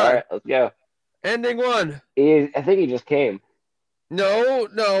my All god! right, let's go. Ending one. I think he just came. No,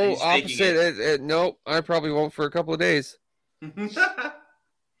 He's faking opposite. No, I probably won't for a couple of days.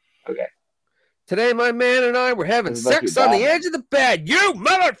 Today, my man and I were having This is about sex to on be the bad. edge of the bed. You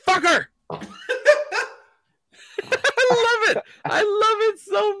motherfucker! I love it. I love it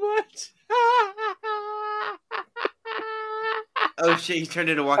so much. Oh shit, he turned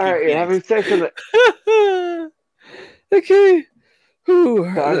into All Walking right, you're having Phoenix. sex with it. Okay. Whew.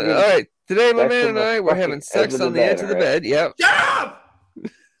 All Talking right. Today, my sex man on and the I were fucking having edge sex of the on the bed, edge of the alright? bed. Yep. Shut up!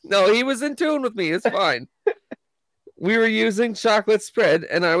 No, he was in tune with me. It's fine. We were using chocolate spread,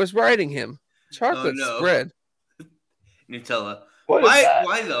 and I was riding him. Chocolate no. spread. Nutella. What is Why? that?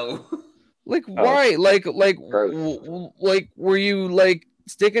 Why though? Like why? Like Gross. like were you like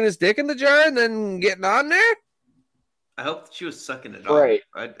sticking his dick in the jar and then getting on there? I hope she was sucking it Right.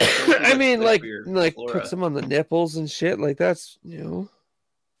 off. I don't think I that's mean, good like for your like flora. put some on the nipples and shit. Like that's Yeah,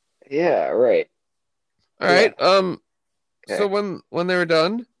 right. All Yeah. right. Okay. So when they were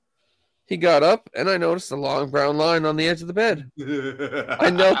done, he got up and I noticed a long brown line on the edge of the bed. I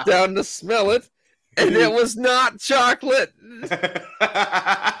knelt down to smell it, and it was not chocolate.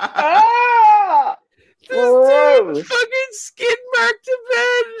 Ah! This dude Gross. fucking skid marked to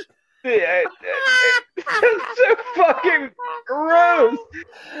bed. Yeah, that's so fucking gross.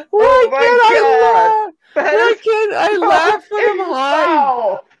 Why Oh my can't God. I laugh? That Why is can't I laugh when I'm fucking high?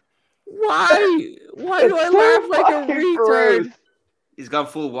 foul. Why? Why do I It's so laugh like a fucking retard? gross. He's gone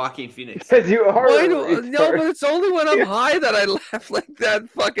full Joaquin Phoenix. Because you are Why a do no? retard. But it's only when I'm high that I laugh like that.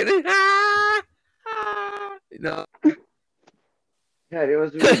 Fucking no. God, it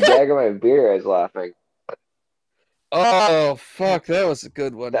was just gagging my beer. I was laughing. Oh fuck, that was a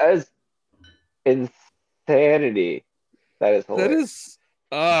good one. That is insanity. That is That hilarious. is.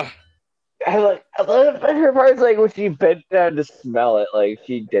 I love the favorite part is like when she bent down to smell it, like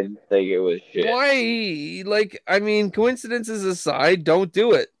she didn't think it was shit. Why? Like, I mean, coincidences aside, don't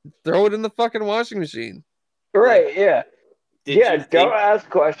do it. Throw it in the fucking washing machine. Right? Yeah. Did Yeah. you Don't think? ask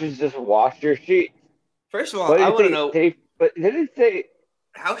questions. Just wash your sheets. First of all, What did I he want to say? know But did he say?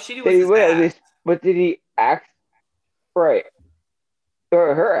 how shitty Did was he his wait, at ass? least? But did he act right?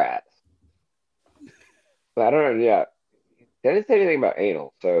 Or her ass? But I don't know. Yeah. They didn't say anything about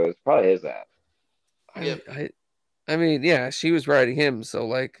anal, so it's probably his ass. Yep. I mean, yeah, she was riding him, so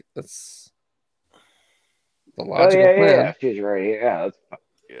like that's the Oh logical yeah, plan. yeah. She's right here. Yeah.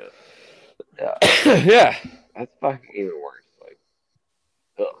 Yeah. Yeah. That's fucking even worse. Like,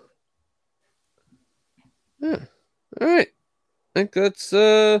 ugh. Yeah. All right. I think that's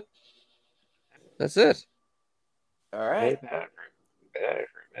it. All right. They've had it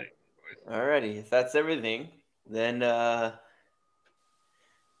for a minute. Alrighty, if that's everything, then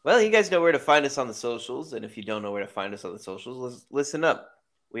well, you guys know where to find us on the socials, and if you don't know where to find us on the socials, listen up.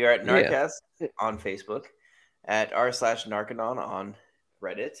 We are at Narcast on Facebook, at r/Narcanon on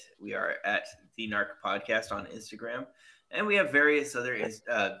Reddit. We are at the Narc Podcast on Instagram, and we have various other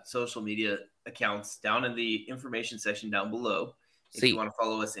social media accounts down in the information section down below. If you want to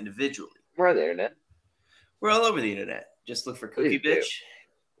follow us individually, We're on the internet. we're all over the internet. Just look for Cookie Please do.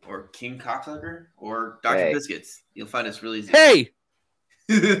 Bitch or King Cocksucker or Dr. Hey. Biscuits. You'll find us really easy. Hey,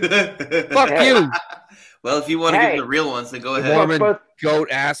 fuck Hey. you, Well, if you want to Hey. give the real ones, then go You ahead. Mormon both- goat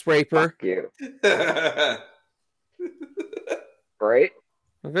ass raper. Fuck you. Right?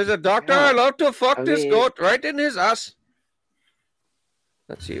 If it's a doctor, Yeah. I love to fuck I this mean- goat right in his ass.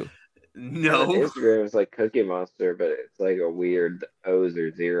 That's you. On No. Instagram it's like Cookie Monster, but it's like a weird O's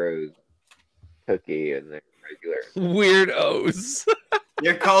or zeros cookie and they're regular. Weirdos.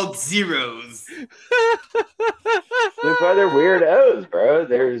 They're called zeros. That's why they're weird O's, bro.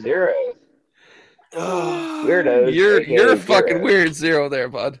 They're zeros. Weirdos. You're aka a fucking zeros. weird zero there,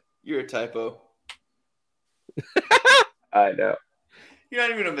 bud. You're a typo. I know. You're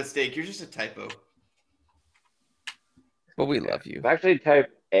not even a mistake. You're just a typo. But we love you. I'm actually type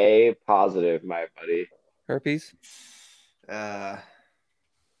A positive, my buddy. Herpes.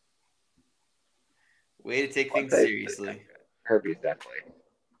 Way to take things Okay. seriously. Herpes, definitely.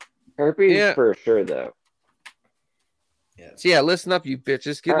 Herpes Yeah. for sure, though. So yeah, listen up, you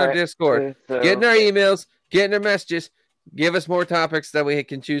bitches. Get in our Alright. Discord. So, Get in our emails. Get in our messages. Give us more topics that we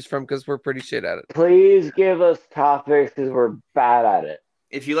can choose from because we're pretty shit at it. please give us topics because we're bad at it.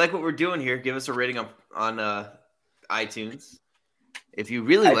 If you like what we're doing here, give us a rating on iTunes. If you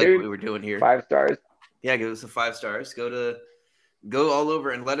really like iTunes? what we're doing here, 5 stars. yeah, give us a 5 stars. Go all over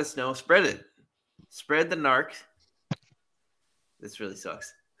and let us know. Spread it. Spread the narc. This really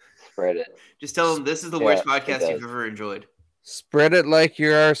sucks. Spread it. Just tell them this is the Yeah, worst it podcast does. you've ever enjoyed. Spread it like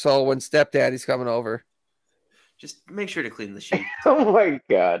your arsehole when stepdaddy's coming over. Just make sure to clean the sheet. Oh my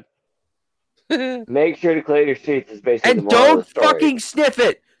god. And Make sure to clean your sheets is basically the moral don't of the story. fucking sniff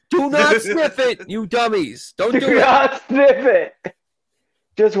it. Do not sniff it, you dummies. Don't Do do it. not sniff it.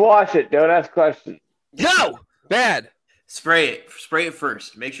 Just wash it. Don't ask questions. No. Bad. Spray it. Spray it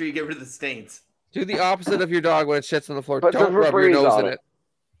first. Make sure you get rid of the stains. Do the opposite of your dog when it shits on the floor. Put Don't some rub your Febreze nose on in it.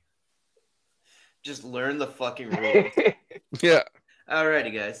 Just learn the fucking rules. Yeah.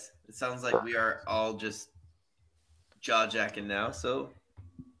 Alrighty, guys. It sounds like we are all just jaw jacking now. So,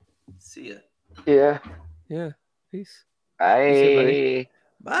 see ya. Yeah. Yeah. Peace. I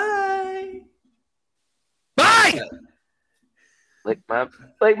Bye. Bye. like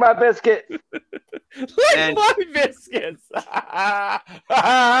my biscuit. Like And- my biscuits.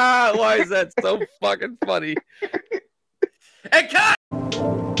 Why is that so fucking funny? And cut!